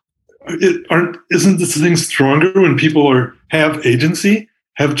that? Isn't this thing stronger when people have agency,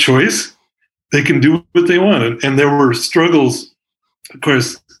 have choice? They can do what they want. And there were struggles, of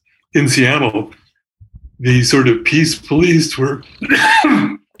course, in Seattle. The sort of peace police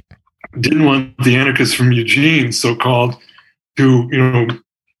didn't want the anarchists from Eugene, so-called, to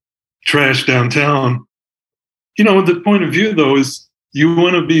trash downtown. The point of view, though, is you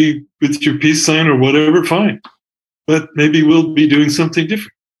want to be with your peace sign or whatever, fine. But maybe we'll be doing something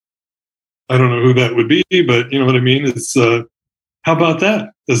different. I don't know who that would be, but you know what I mean? It's how about that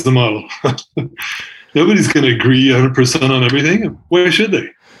as the model? Nobody's going to agree 100% on everything. Why should they?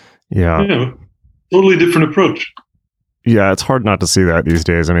 Yeah. Totally different approach. Yeah, it's hard not to see that these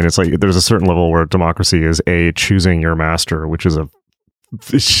days. I mean, it's like there's a certain level where democracy is choosing your master, which is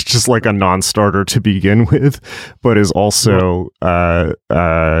it's just like a non-starter to begin with, but is also,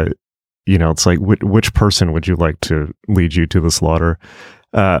 it's like which person would you like to lead you to the slaughter?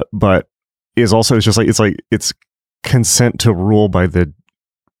 But it's consent to rule by the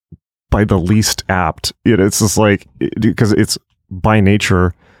least apt. It's just like, because it's by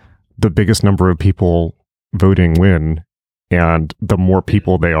nature the biggest number of people voting win. And the more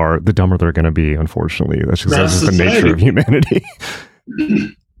people they are, the dumber they're going to be, unfortunately. That's just the nature of humanity.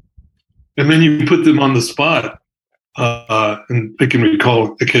 And then you put them on the spot. And I can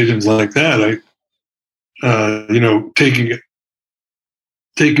recall occasions like that.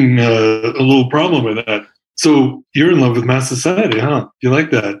 Taking a little problem with that. So you're in love with mass society, huh? You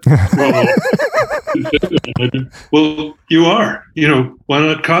like that? Well, you are. Why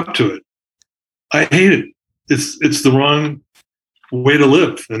not cop to it? I hate it. It's the wrong way to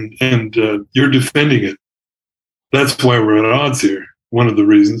live, and you're defending it. That's why we're at odds here. One of the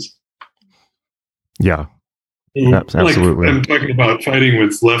reasons. Yeah, absolutely. I'm talking about fighting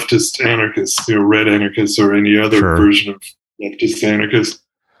with leftist anarchists, red anarchists, or any other version of leftist anarchists.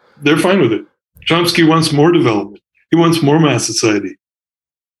 They're fine with it. Chomsky wants more development. He wants more mass society.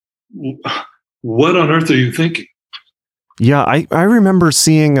 What on earth are you thinking? Yeah, I remember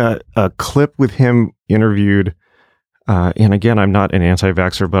seeing a clip with him interviewed, and again, I'm not an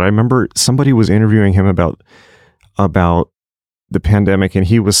anti-vaxxer, but I remember somebody was interviewing him about the pandemic, and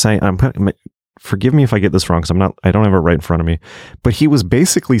he was saying, forgive me if I get this wrong, because I don't have it right in front of me, but he was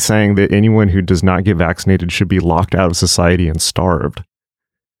basically saying that anyone who does not get vaccinated should be locked out of society and starved.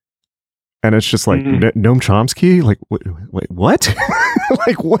 And it's just like, Noam Chomsky? Like, wait, what?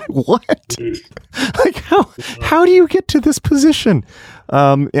 Like, what? Like, how do you get to this position?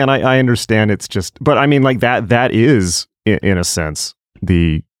 And I understand it's just, but I mean, like that is, in a sense,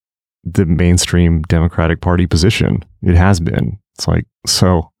 the mainstream Democratic Party position. It has been. It's like,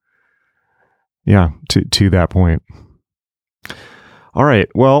 so, yeah, to that point. All right.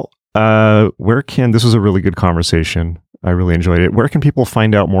 Well, this was a really good conversation. I really enjoyed it. Where can people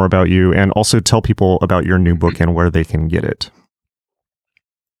find out more about you, and also tell people about your new book and where they can get it?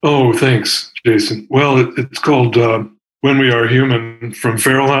 Oh, thanks, Jason. Well, it's called When We Are Human from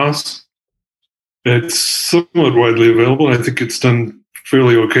Feral House. It's somewhat widely available. I think it's done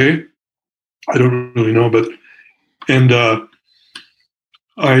fairly okay. I don't really know, and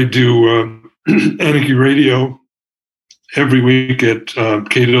I do Anarchy Radio every week at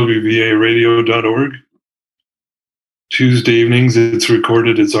kwvaradio.org. Tuesday evenings, it's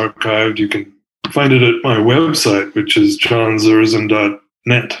recorded, it's archived. You can find it at my website, which is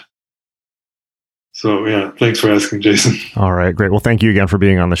johnzerzan.net. So yeah, thanks for asking, Jason. All right, great. Well, thank you again for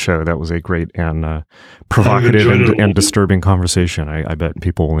being on the show. That was a great and provocative and disturbing conversation. I bet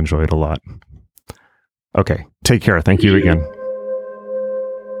people will enjoy it a lot. Okay, take care. Thank you again.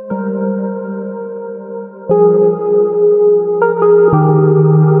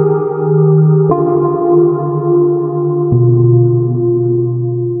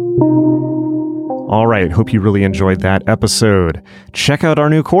 All right, hope you really enjoyed that episode. Check out our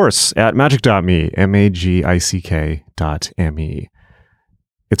new course at magick.me, magick.me.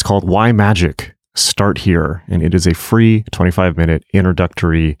 It's called Why Magic? Start Here, and it is a free 25-minute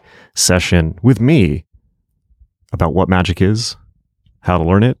introductory session with me about what magic is, how to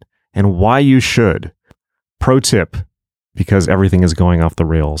learn it, and why you should. Pro tip, because everything is going off the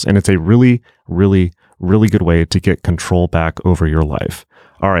rails, and it's a really, really, really good way to get control back over your life.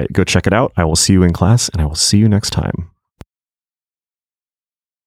 All right, go check it out. I will see you in class, and I will see you next time.